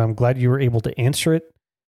I'm glad you were able to answer it.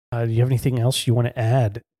 Do you have anything else you want to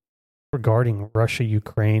add regarding Russia,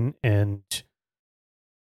 Ukraine, and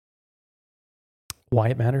why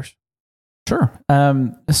it matters? Sure.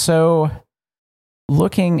 So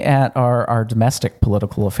looking at our domestic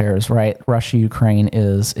political affairs, right? Russia, Ukraine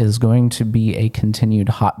is going to be a continued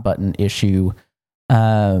hot button issue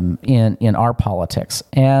in our politics.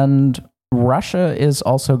 And Russia is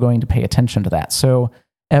also going to pay attention to that. So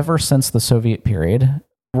ever since the Soviet period,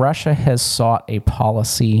 Russia has sought a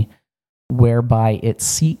policy whereby it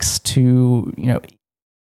seeks to,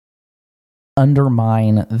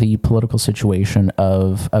 undermine the political situation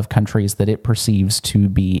of countries that it perceives to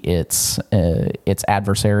be its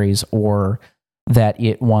adversaries, or that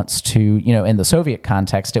it wants to, in the Soviet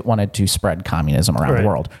context, it wanted to spread communism around the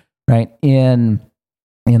world, right? In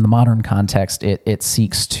the modern context, it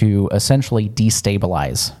seeks to essentially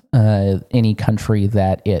destabilize any country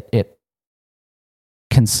that it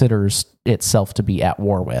considers itself to be at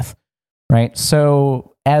war with, right? So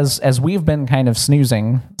as we've been kind of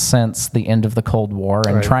snoozing since the end of the Cold War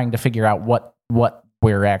and trying to figure out what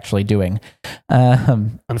we're actually doing,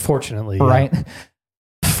 unfortunately, right?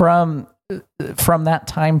 From that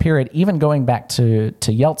time period, even going back to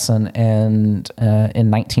Yeltsin, and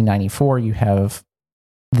in 1994, you have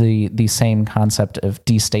the same concept of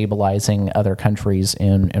destabilizing other countries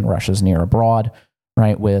in Russia's near abroad,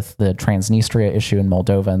 right? With the Transnistria issue in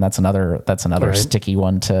Moldova, and that's another sticky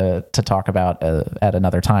one to talk about at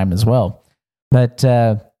another time as well. But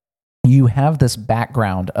you have this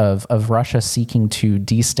background of Russia seeking to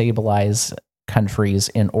destabilize countries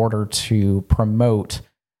in order to promote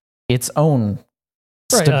its own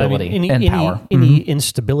stability and power. Any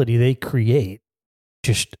instability they create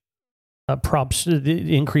just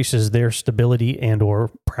increases their stability and or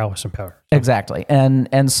prowess and power. Exactly.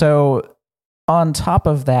 And so on top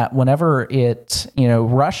of that, whenever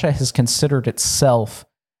Russia has considered itself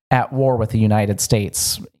at war with the United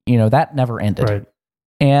States, that never ended. Right.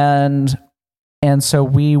 And so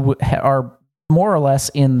we are more or less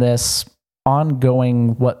in this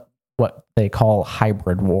ongoing, what they call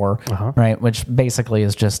hybrid war, right? Which basically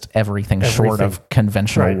is just everything short of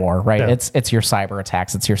conventional war, right? Yeah. It's your cyber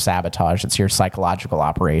attacks, it's your sabotage, it's your psychological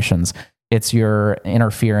operations, it's your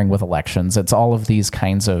interfering with elections. It's all of these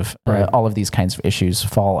kinds of issues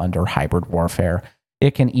fall under hybrid warfare.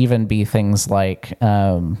 It can even be things like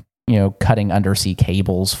cutting undersea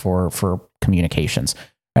cables for communications,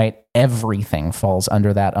 right? Everything falls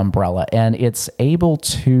under that umbrella, and it's able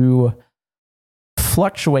to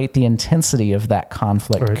fluctuate the intensity of that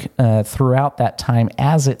conflict throughout that time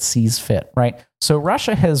as it sees fit, right? So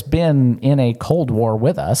Russia has been in a Cold War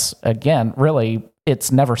with us. Again, really,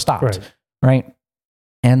 it's never stopped, right?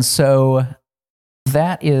 And so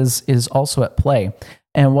that is also at play.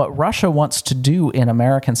 And what Russia wants to do in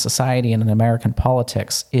American society and in American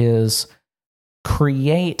politics is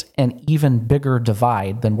create an even bigger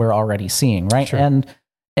divide than we're already seeing, right? Sure.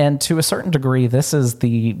 And to a certain degree, this is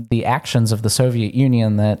the actions of the Soviet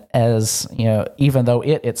Union that, as even though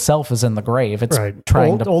it itself is in the grave, it's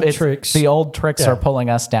trying tricks. The old tricks are pulling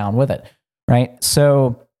us down with it, right?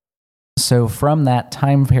 So from that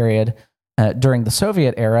time period during the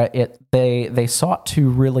Soviet era, they sought to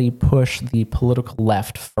really push the political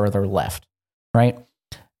left further left, right?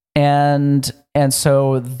 And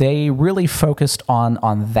so they really focused on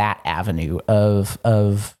that avenue of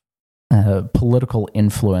political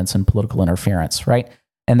influence and political interference, right?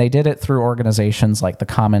 And they did it through organizations like the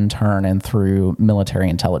Comintern and through military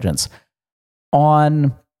intelligence.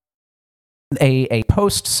 On a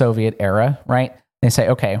post-Soviet era, right? They say,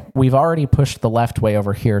 okay, we've already pushed the left way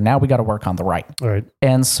over here. Now we got to work on the right. Right.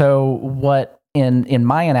 And so what in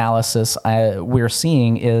my analysis we're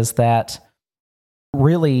seeing is that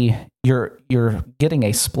really you're getting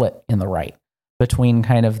a split in the right between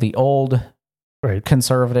kind of the old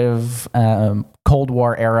conservative Cold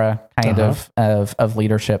War era kind of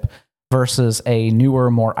leadership versus a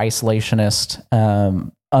newer, more isolationist,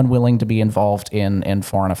 unwilling to be involved in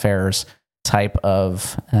foreign affairs type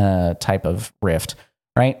of rift,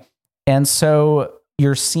 right? And so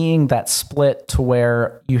you're seeing that split to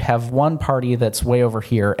where you have one party that's way over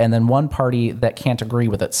here and then one party that can't agree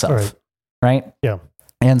with itself, right? Yeah.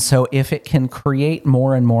 And so if it can create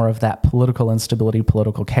more and more of that political instability,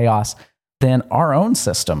 political chaos, then our own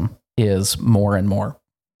system is more and more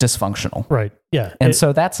dysfunctional. Right. Yeah. And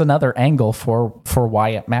so that's another angle for why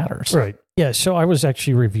it matters. Right. Yeah. So I was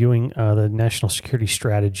actually reviewing the National Security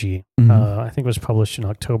Strategy. I think it was published in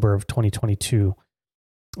October of 2022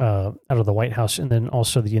 out of the White House, and then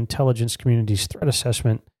also the Intelligence Community's Threat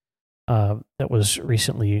Assessment that was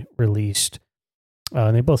recently released.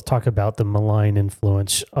 And they both talk about the malign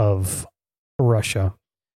influence of Russia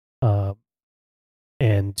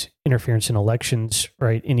and interference in elections,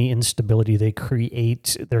 right? Any instability they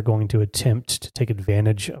create, they're going to attempt to take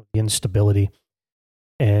advantage of the instability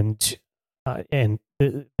and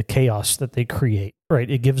the chaos that they create, right?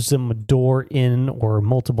 It gives them a door in or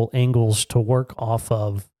multiple angles to work off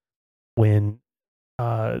of when...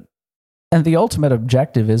 and the ultimate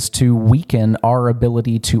objective is to weaken our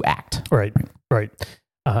ability to act. Right.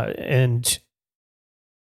 And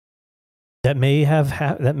that may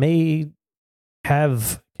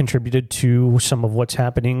have contributed to some of what's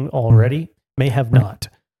happening already, may have not.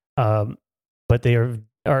 But they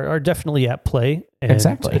are definitely at play and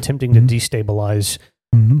attempting to destabilize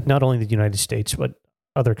not only the United States, but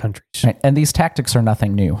other countries. Right. And these tactics are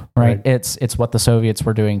nothing new, right? It's what the Soviets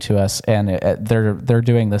were doing to us, and they're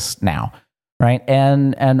doing this now. Right.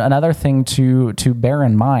 And another thing to bear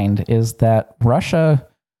in mind is that Russia,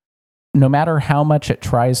 no matter how much it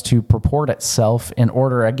tries to purport itself in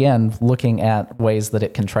order, again, looking at ways that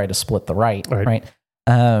it can try to split the right?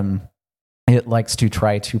 It likes to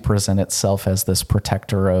try to present itself as this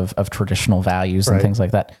protector of traditional values and things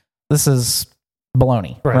like that. This is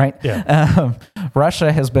baloney, right? Yeah.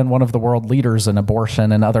 Russia has been one of the world leaders in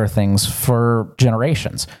abortion and other things for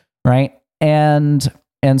generations, right? And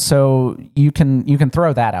so you can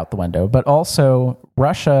throw that out the window, but also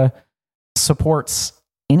Russia supports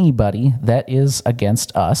anybody that is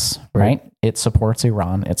against us, right? It supports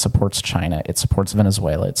Iran, it supports China, it supports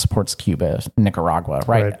Venezuela, it supports Cuba, Nicaragua,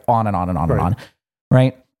 right? On and on and on and on,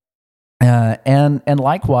 right? And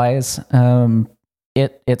likewise,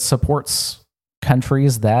 it supports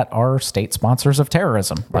countries that are state sponsors of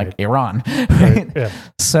terrorism, like Iran, right? Yeah.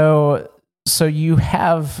 So you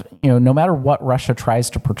have, no matter what Russia tries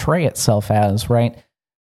to portray itself as, right?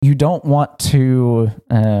 You don't want to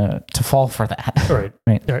fall for that,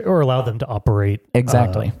 right? Or allow them to operate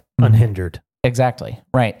unhindered. Exactly,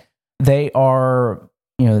 right. They are,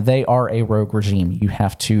 a rogue regime. You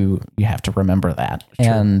have to remember that,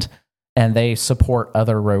 and they support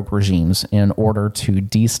other rogue regimes in order to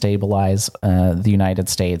destabilize the United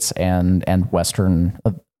States and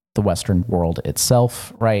the Western world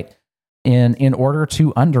itself, right? In order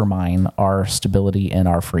to undermine our stability and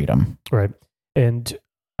our freedom. Right. And,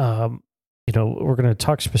 we're going to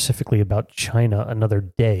talk specifically about China another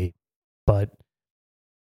day, but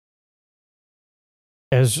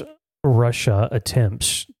as Russia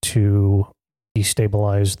attempts to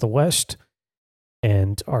destabilize the West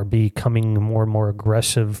and are becoming more and more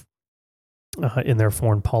aggressive in their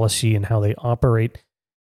foreign policy and how they operate,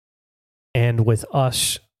 and with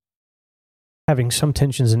us having some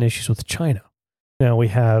tensions and issues with China. Now we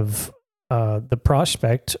have the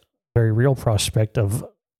prospect, very real prospect, of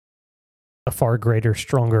a far greater,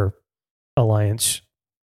 stronger alliance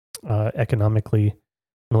economically,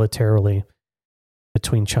 militarily,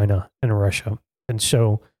 between China and Russia. And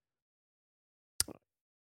so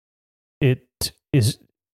it is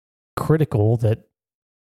critical that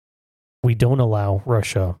we don't allow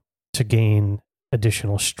Russia to gain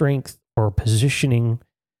additional strength or positioning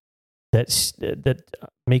that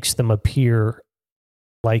makes them appear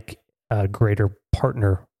like a greater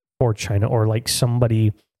partner for China, or like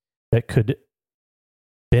somebody that could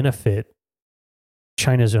benefit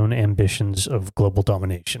China's own ambitions of global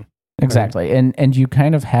domination. Exactly. And you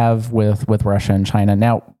kind of have with Russia and China.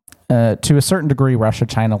 Now, to a certain degree,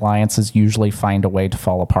 Russia-China alliances usually find a way to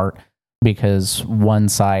fall apart because one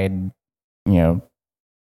side,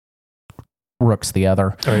 rooks the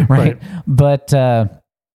other, right?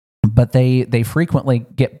 But they frequently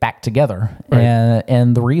get back together,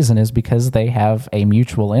 and the reason is because they have a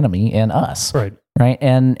mutual enemy in us, right?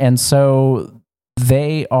 And so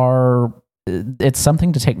they are. It's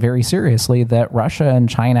something to take very seriously that Russia and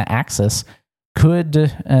China axis could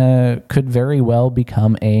very well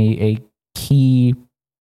become a key,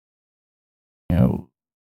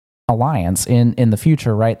 alliance in the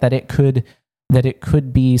future, right? That it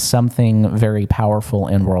could be something very powerful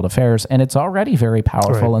in world affairs, and it's already very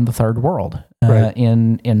powerful in the third world,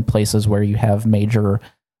 in places where you have major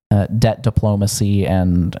debt diplomacy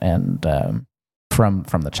and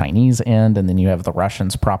from the Chinese end, and then you have the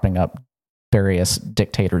Russians propping up various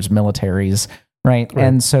dictators' militaries, right?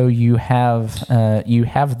 And so you have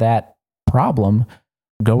that problem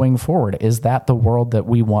going forward. Is that the world that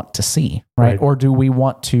we want to see, right? Or do we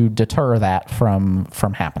want to deter that from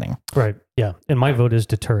happening? Right. Yeah. And my vote is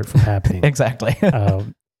deter it from happening. Exactly.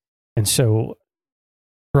 And so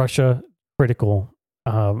Russia, critical.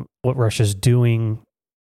 What Russia's doing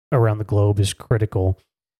around the globe is critical.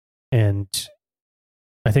 And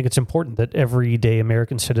I think it's important that everyday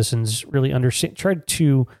American citizens really understand, try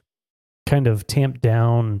to kind of tamp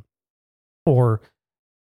down or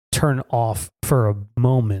turn off for a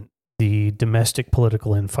moment the domestic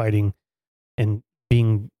political infighting and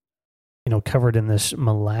being, covered in this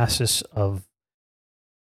molasses of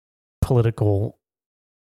political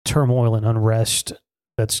turmoil and unrest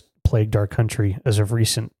that's plagued our country as of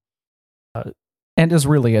recent. And is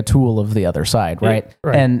really a tool of the other side, right?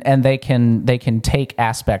 And they can take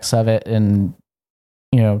aspects of it and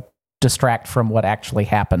distract from what actually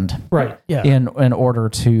happened, right? Yeah. In order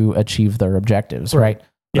to achieve their objectives, right?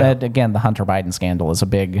 Yeah. But again, the Hunter Biden scandal is a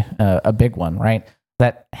big one, right?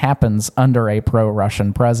 That happens under a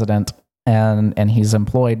pro-Russian president, and he's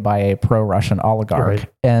employed by a pro-Russian oligarch,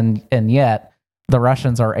 and yet the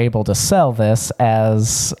Russians are able to sell this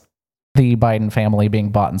as the Biden family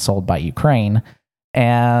being bought and sold by Ukraine.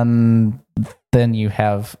 And then you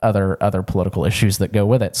have other political issues that go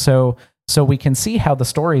with it. So we can see how the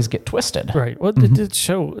stories get twisted. Right. Well,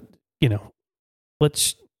 so,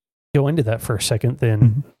 let's go into that for a second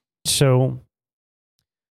then. So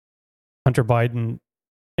Hunter Biden,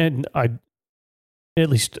 and at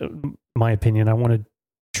least my opinion, I want to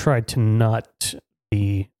try to not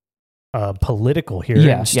be political here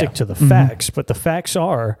and stick to the facts. But the facts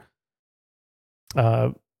are,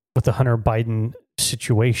 with the Hunter Biden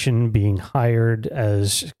situation, being hired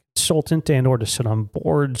as consultant and or to sit on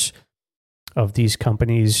boards of these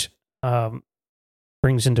companies,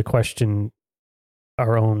 brings into question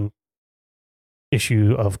our own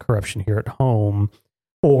issue of corruption here at home,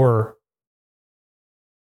 or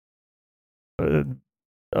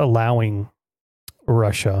allowing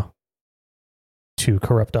Russia to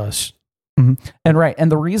corrupt us. And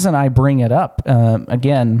the reason I bring it up,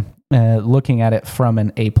 again, looking at it from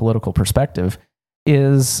an apolitical perspective,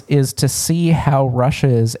 is to see how Russia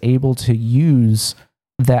is able to use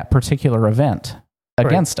that particular event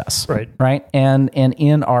against us, right? And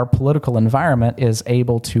in our political environment is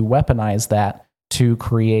able to weaponize that to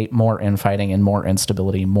create more infighting and more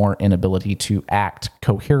instability, more inability to act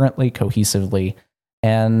coherently, cohesively,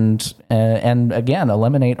 and again,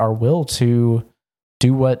 eliminate our will to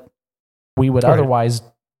do what we would otherwise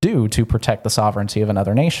do to protect the sovereignty of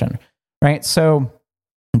another nation, right? So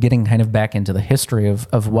getting kind of back into the history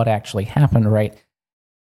of what actually happened, right?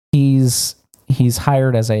 He's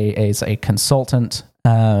hired as a consultant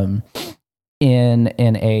in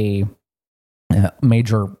a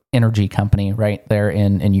major energy company right there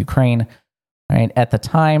in Ukraine. Right at the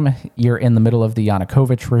time, you're in the middle of the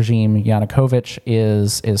Yanukovych regime. Yanukovych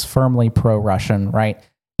is firmly pro-Russian, right?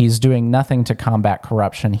 He's doing nothing to combat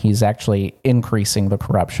corruption. He's actually increasing the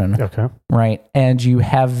corruption, right? And you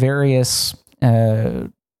have various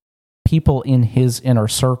people in his inner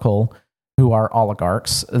circle who are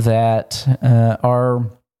oligarchs that are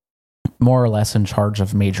more or less in charge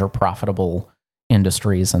of major profitable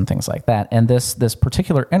industries and things like that. And this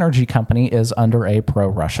particular energy company is under a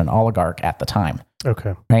pro-Russian oligarch at the time.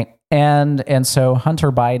 Right? And so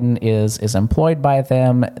Hunter Biden is employed by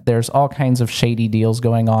them. There's all kinds of shady deals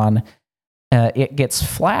going on. It gets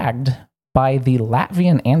flagged by the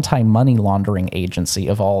Latvian anti-money laundering agency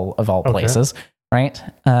of all places, right?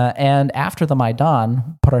 And after the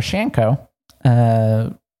Maidan, Poroshenko,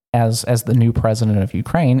 as the new president of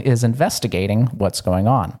Ukraine, is investigating what's going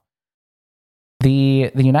on.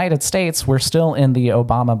 The United States, we're still in the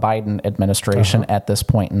Obama-Biden administration at this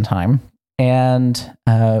point in time, and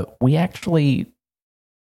we actually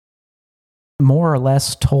more or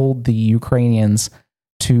less told the Ukrainians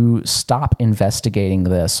to stop investigating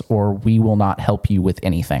this, or we will not help you with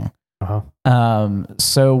anything.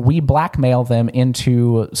 So we blackmail them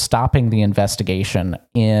into stopping the investigation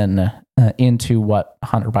into what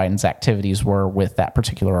Hunter Biden's activities were with that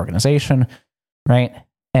particular organization, right?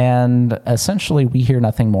 And essentially, we hear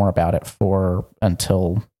nothing more about it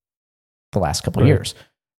until the last couple of years,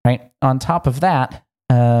 right? On top of that,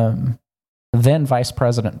 then Vice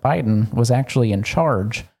President Biden was actually in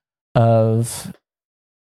charge of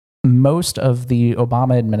most of the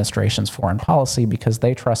Obama administration's foreign policy because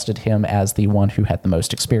they trusted him as the one who had the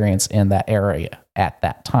most experience in that area at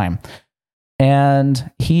that time.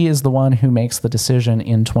 And he is the one who makes the decision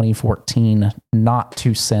in 2014 not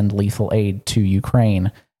to send lethal aid to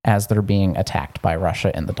Ukraine as they're being attacked by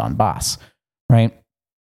Russia in the Donbass, right?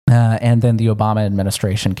 And then the Obama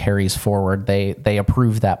administration carries forward. They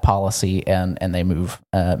approve that policy and they move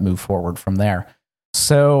forward from there.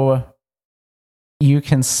 So you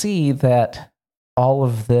can see that all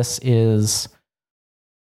of this is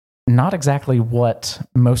not exactly what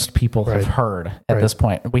most people have heard at this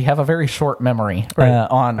point. We have a very short memory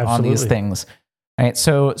on these things. Right?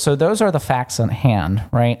 So those are the facts at hand,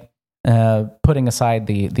 right? Putting aside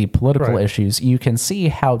the political issues, you can see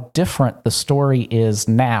how different the story is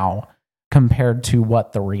now compared to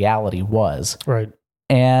what the reality was. Right.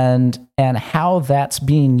 And how that's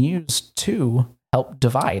being used to help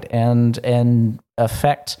divide and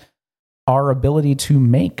affect our ability to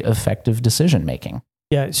make effective decision making.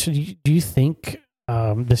 Yeah. So do you think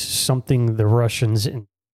this is something the Russians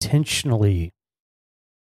intentionally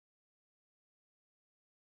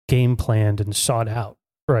game planned and sought out?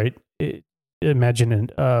 Right.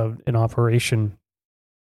 Imagine an operation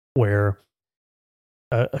where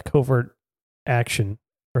a covert action,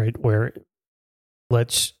 right, where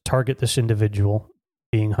let's target this individual,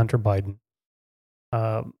 being Hunter Biden.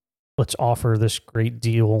 Let's offer this great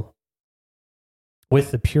deal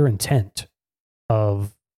with the pure intent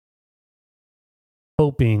of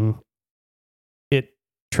hoping it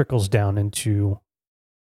trickles down into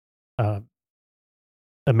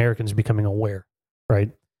Americans becoming aware,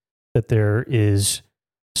 right, that there is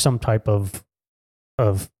some type of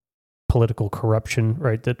political corruption,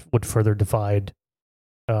 right, that would further divide.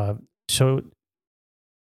 So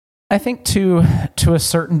I think to a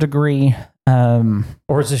certain degree,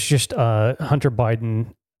 or is this just Hunter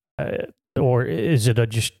Biden, or is it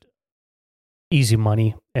just easy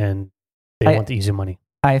money and they want the easy money?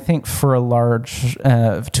 I think for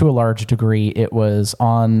to a large degree, it was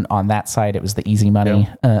on that side. It was the easy money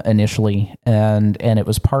initially, and it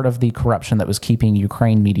was part of the corruption that was keeping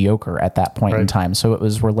Ukraine mediocre at that point in time. So it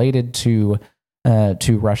was related to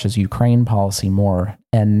Russia's Ukraine policy more,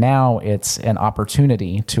 and now it's an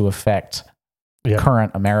opportunity to affect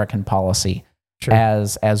current American policy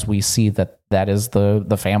as we see that is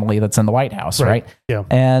the family that's in the White House, right? Yeah,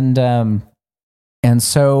 and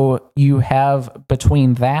so you have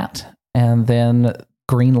between that and then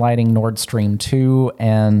greenlighting Nord Stream 2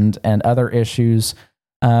 and other issues,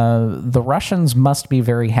 the Russians must be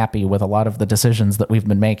very happy with a lot of the decisions that we've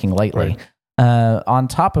been making lately. On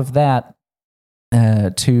top of that,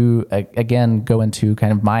 to again go into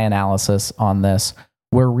kind of my analysis on this,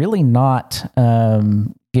 we're really not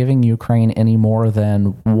giving Ukraine any more than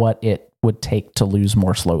what it would take to lose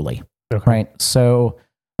more slowly, right? So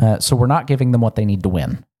we're not giving them what they need to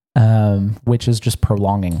win, which is just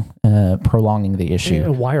prolonging the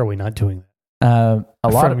issue. Why are we not doing that?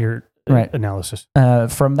 From your analysis.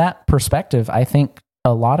 From that perspective, I think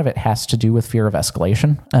a lot of it has to do with fear of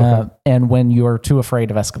escalation. And when you're too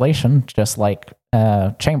afraid of escalation, just like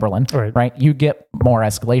Chamberlain, right? You get more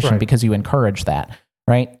escalation because you encourage that,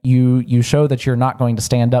 right? You show that you're not going to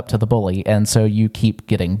stand up to the bully, and so you keep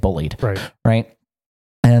getting bullied, right?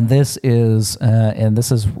 And this is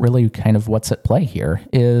really kind of what's at play here,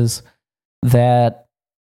 is that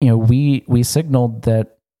we signaled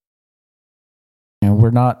that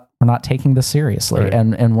we're not taking this seriously,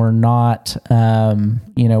 and we're not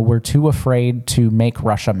we're too afraid to make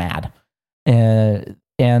Russia mad,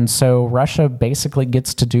 and so Russia basically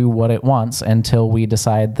gets to do what it wants until we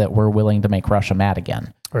decide that we're willing to make Russia mad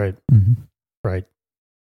again. Right.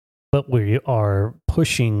 But we are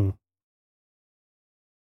pushing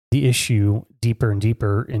the issue deeper and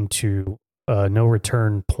deeper into a no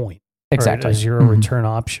return point. Exactly. A zero return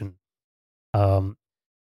option. And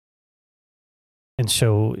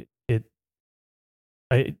so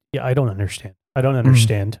I don't understand. I don't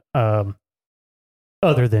understand.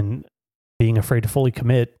 Other than being afraid to fully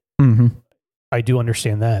commit, I do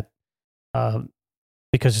understand that.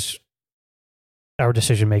 Because our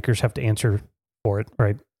decision makers have to answer for it,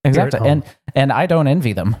 right? Exactly. And I don't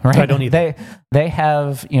envy them, right? I don't either. They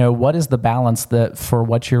have, what is the balance that for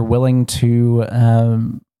what you're willing to,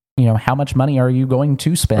 how much money are you going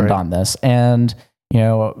to spend on this? And,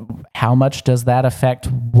 how much does that affect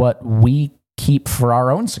what we keep for our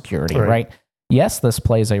own security, right? Yes, this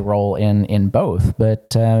plays a role in both,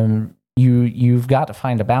 but you've got to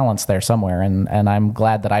find a balance there somewhere. And I'm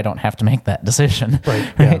glad that I don't have to make that decision.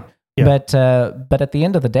 Right. But at the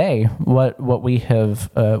end of the day, what we have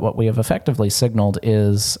effectively signaled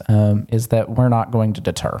is that we're not going to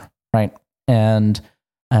deter, right? And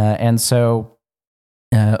so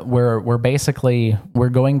we're basically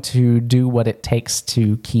going to do what it takes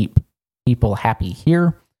to keep people happy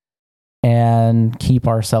here and keep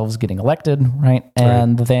ourselves getting elected, right?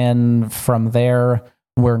 And then from there,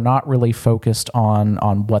 we're not really focused on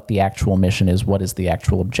what the actual mission is, what is the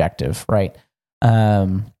actual objective, right?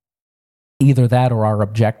 Either that or our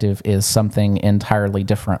objective is something entirely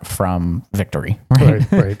different from victory,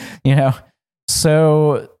 right? You know,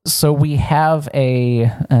 so we have a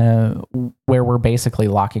where we're basically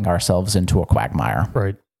locking ourselves into a quagmire,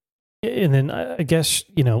 right? And then I guess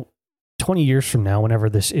 20 years from now, whenever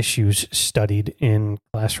this issue's studied in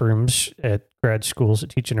classrooms at grad schools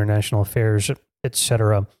that teach international affairs,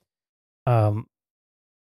 etc.,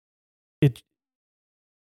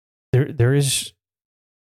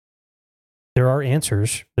 there are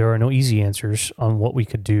answers. There are no easy answers on what we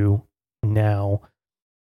could do now.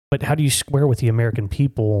 But how do you square with the American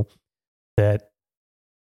people that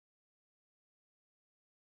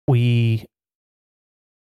we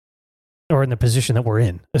are in the position that we're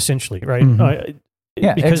in, essentially, right? Mm-hmm.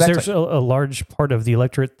 Because exactly. There's a large part of the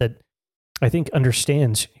electorate that I think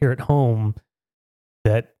understands here at home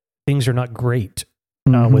that things are not great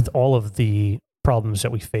with all of the problems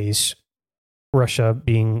that we face, Russia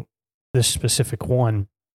being this specific one.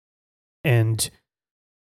 And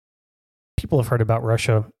people have heard about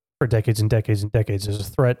Russia for decades and decades and decades as a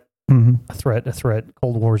threat, a threat.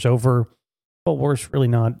 Cold War's over. Cold War's really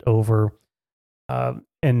not over. And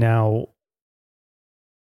now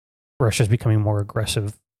Russia's becoming more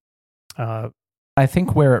aggressive. I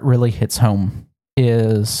think where it really hits home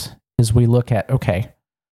is we look at, okay,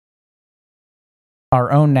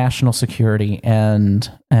 our own national security and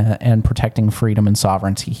protecting freedom and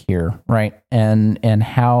sovereignty here, right? And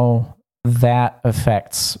how that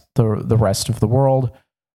affects the rest of the world,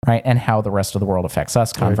 right? And how the rest of the world affects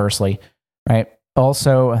us, conversely, right?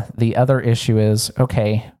 Also, the other issue is,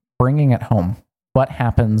 okay, bringing it home. What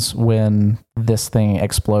happens when this thing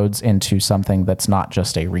explodes into something that's not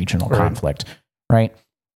just a regional conflict, right?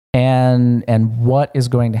 And what is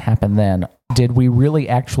going to happen then? Did we really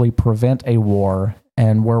actually prevent a war?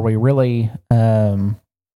 And were we really, going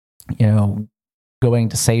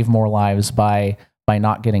to save more lives by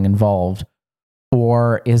not getting involved?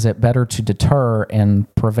 Or is it better to deter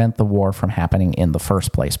and prevent the war from happening in the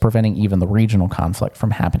first place, preventing even the regional conflict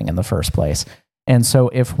from happening in the first place? And so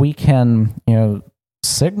if we can,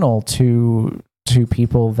 signal to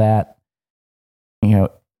people that,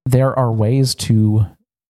 there are ways to,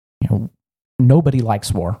 nobody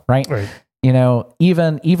likes war, right?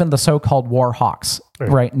 Even the so-called war hawks,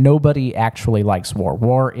 right? Nobody actually likes war.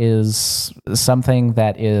 War is something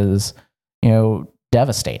that is,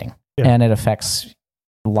 devastating, and it affects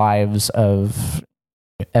lives of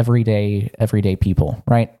everyday people,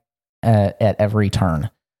 right? At every turn.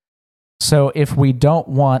 So if we don't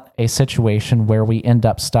want a situation where we end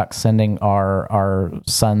up stuck sending our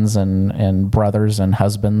sons and brothers and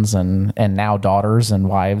husbands and now daughters and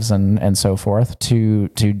wives and so forth to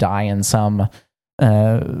die in some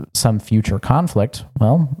future conflict,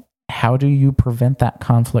 well, how do you prevent that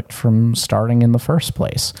conflict from starting in the first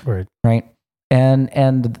place? Right?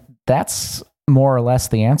 And that's more or less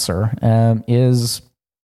the answer. Is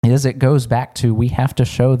it goes back to, we have to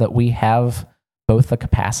show that we have both the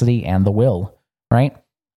capacity and the will, right?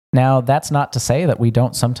 Now, that's not to say that we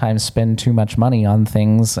don't sometimes spend too much money on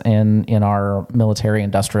things in our military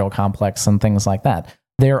industrial complex and things like that.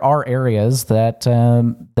 There are areas that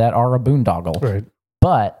are a boondoggle, right?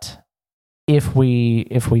 But if we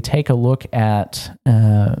take a look at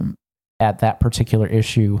that particular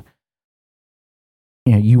issue,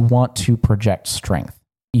 you want to project strength.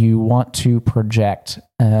 You want to project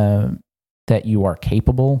that you are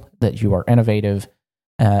capable, that you are innovative,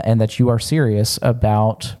 and that you are serious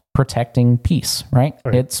about protecting peace, right?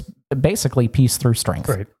 It's basically peace through strength,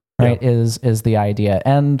 right? Is the idea.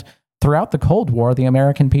 And throughout the Cold War, the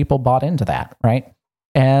American people bought into that, right?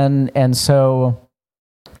 And so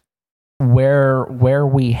where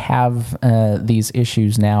we have these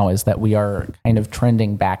issues now is that we are kind of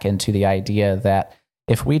trending back into the idea that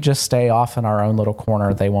if we just stay off in our own little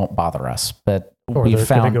corner, they won't bother us. But we've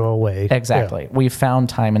found going to go away. Exactly. We've found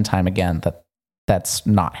time and time again that that's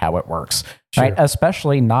not how it works, right?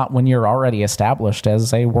 Especially not when you're already established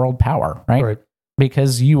as a world power, right?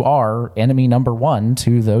 Because you are enemy number one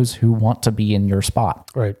to those who want to be in your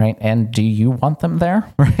spot, right? And do you want them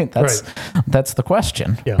there? Right. That's the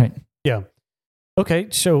question. Yeah. Right? Yeah. Okay.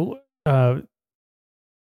 So I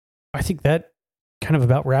think that kind of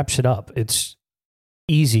about wraps it up. It's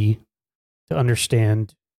easy to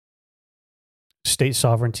understand state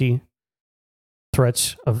sovereignty,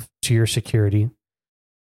 threats to your security,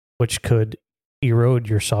 which could erode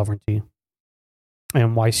your sovereignty,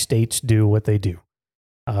 and why states do what they do.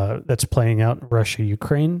 That's playing out in Russia,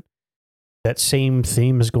 Ukraine. That same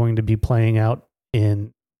theme is going to be playing out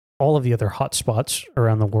in all of the other hotspots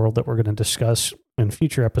around the world that we're going to discuss in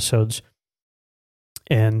future episodes.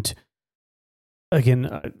 And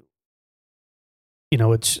again,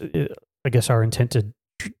 I guess our intent to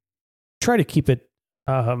try to keep it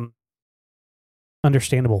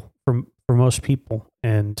understandable for most people.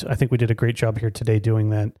 And I think we did a great job here today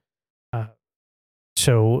doing that.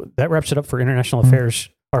 So that wraps it up for International Affairs,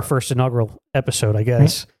 our first inaugural episode, I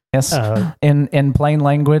guess. Yes, in plain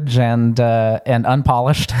language and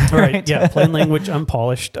unpolished. Right? Yeah, plain language,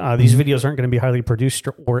 unpolished. These videos aren't going to be highly produced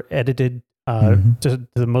or edited to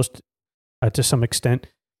some extent,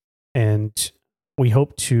 and we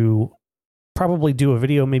hope to probably do a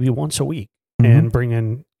video maybe once a week and bring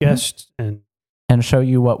in guests and show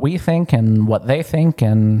you what we think and what they think,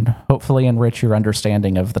 and hopefully enrich your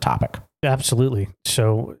understanding of the topic. Absolutely.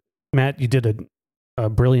 So, Matt, you did a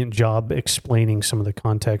brilliant job explaining some of the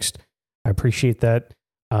context. I appreciate that.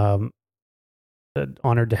 Honored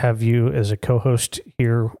to have you as a co-host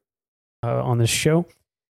here on this show.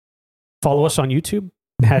 Follow us on YouTube,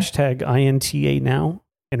 hashtag INTA Now,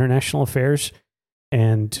 International Affairs,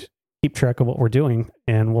 and keep track of what we're doing.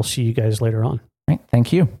 And we'll see you guys later on. All right.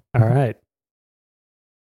 Thank you. All right.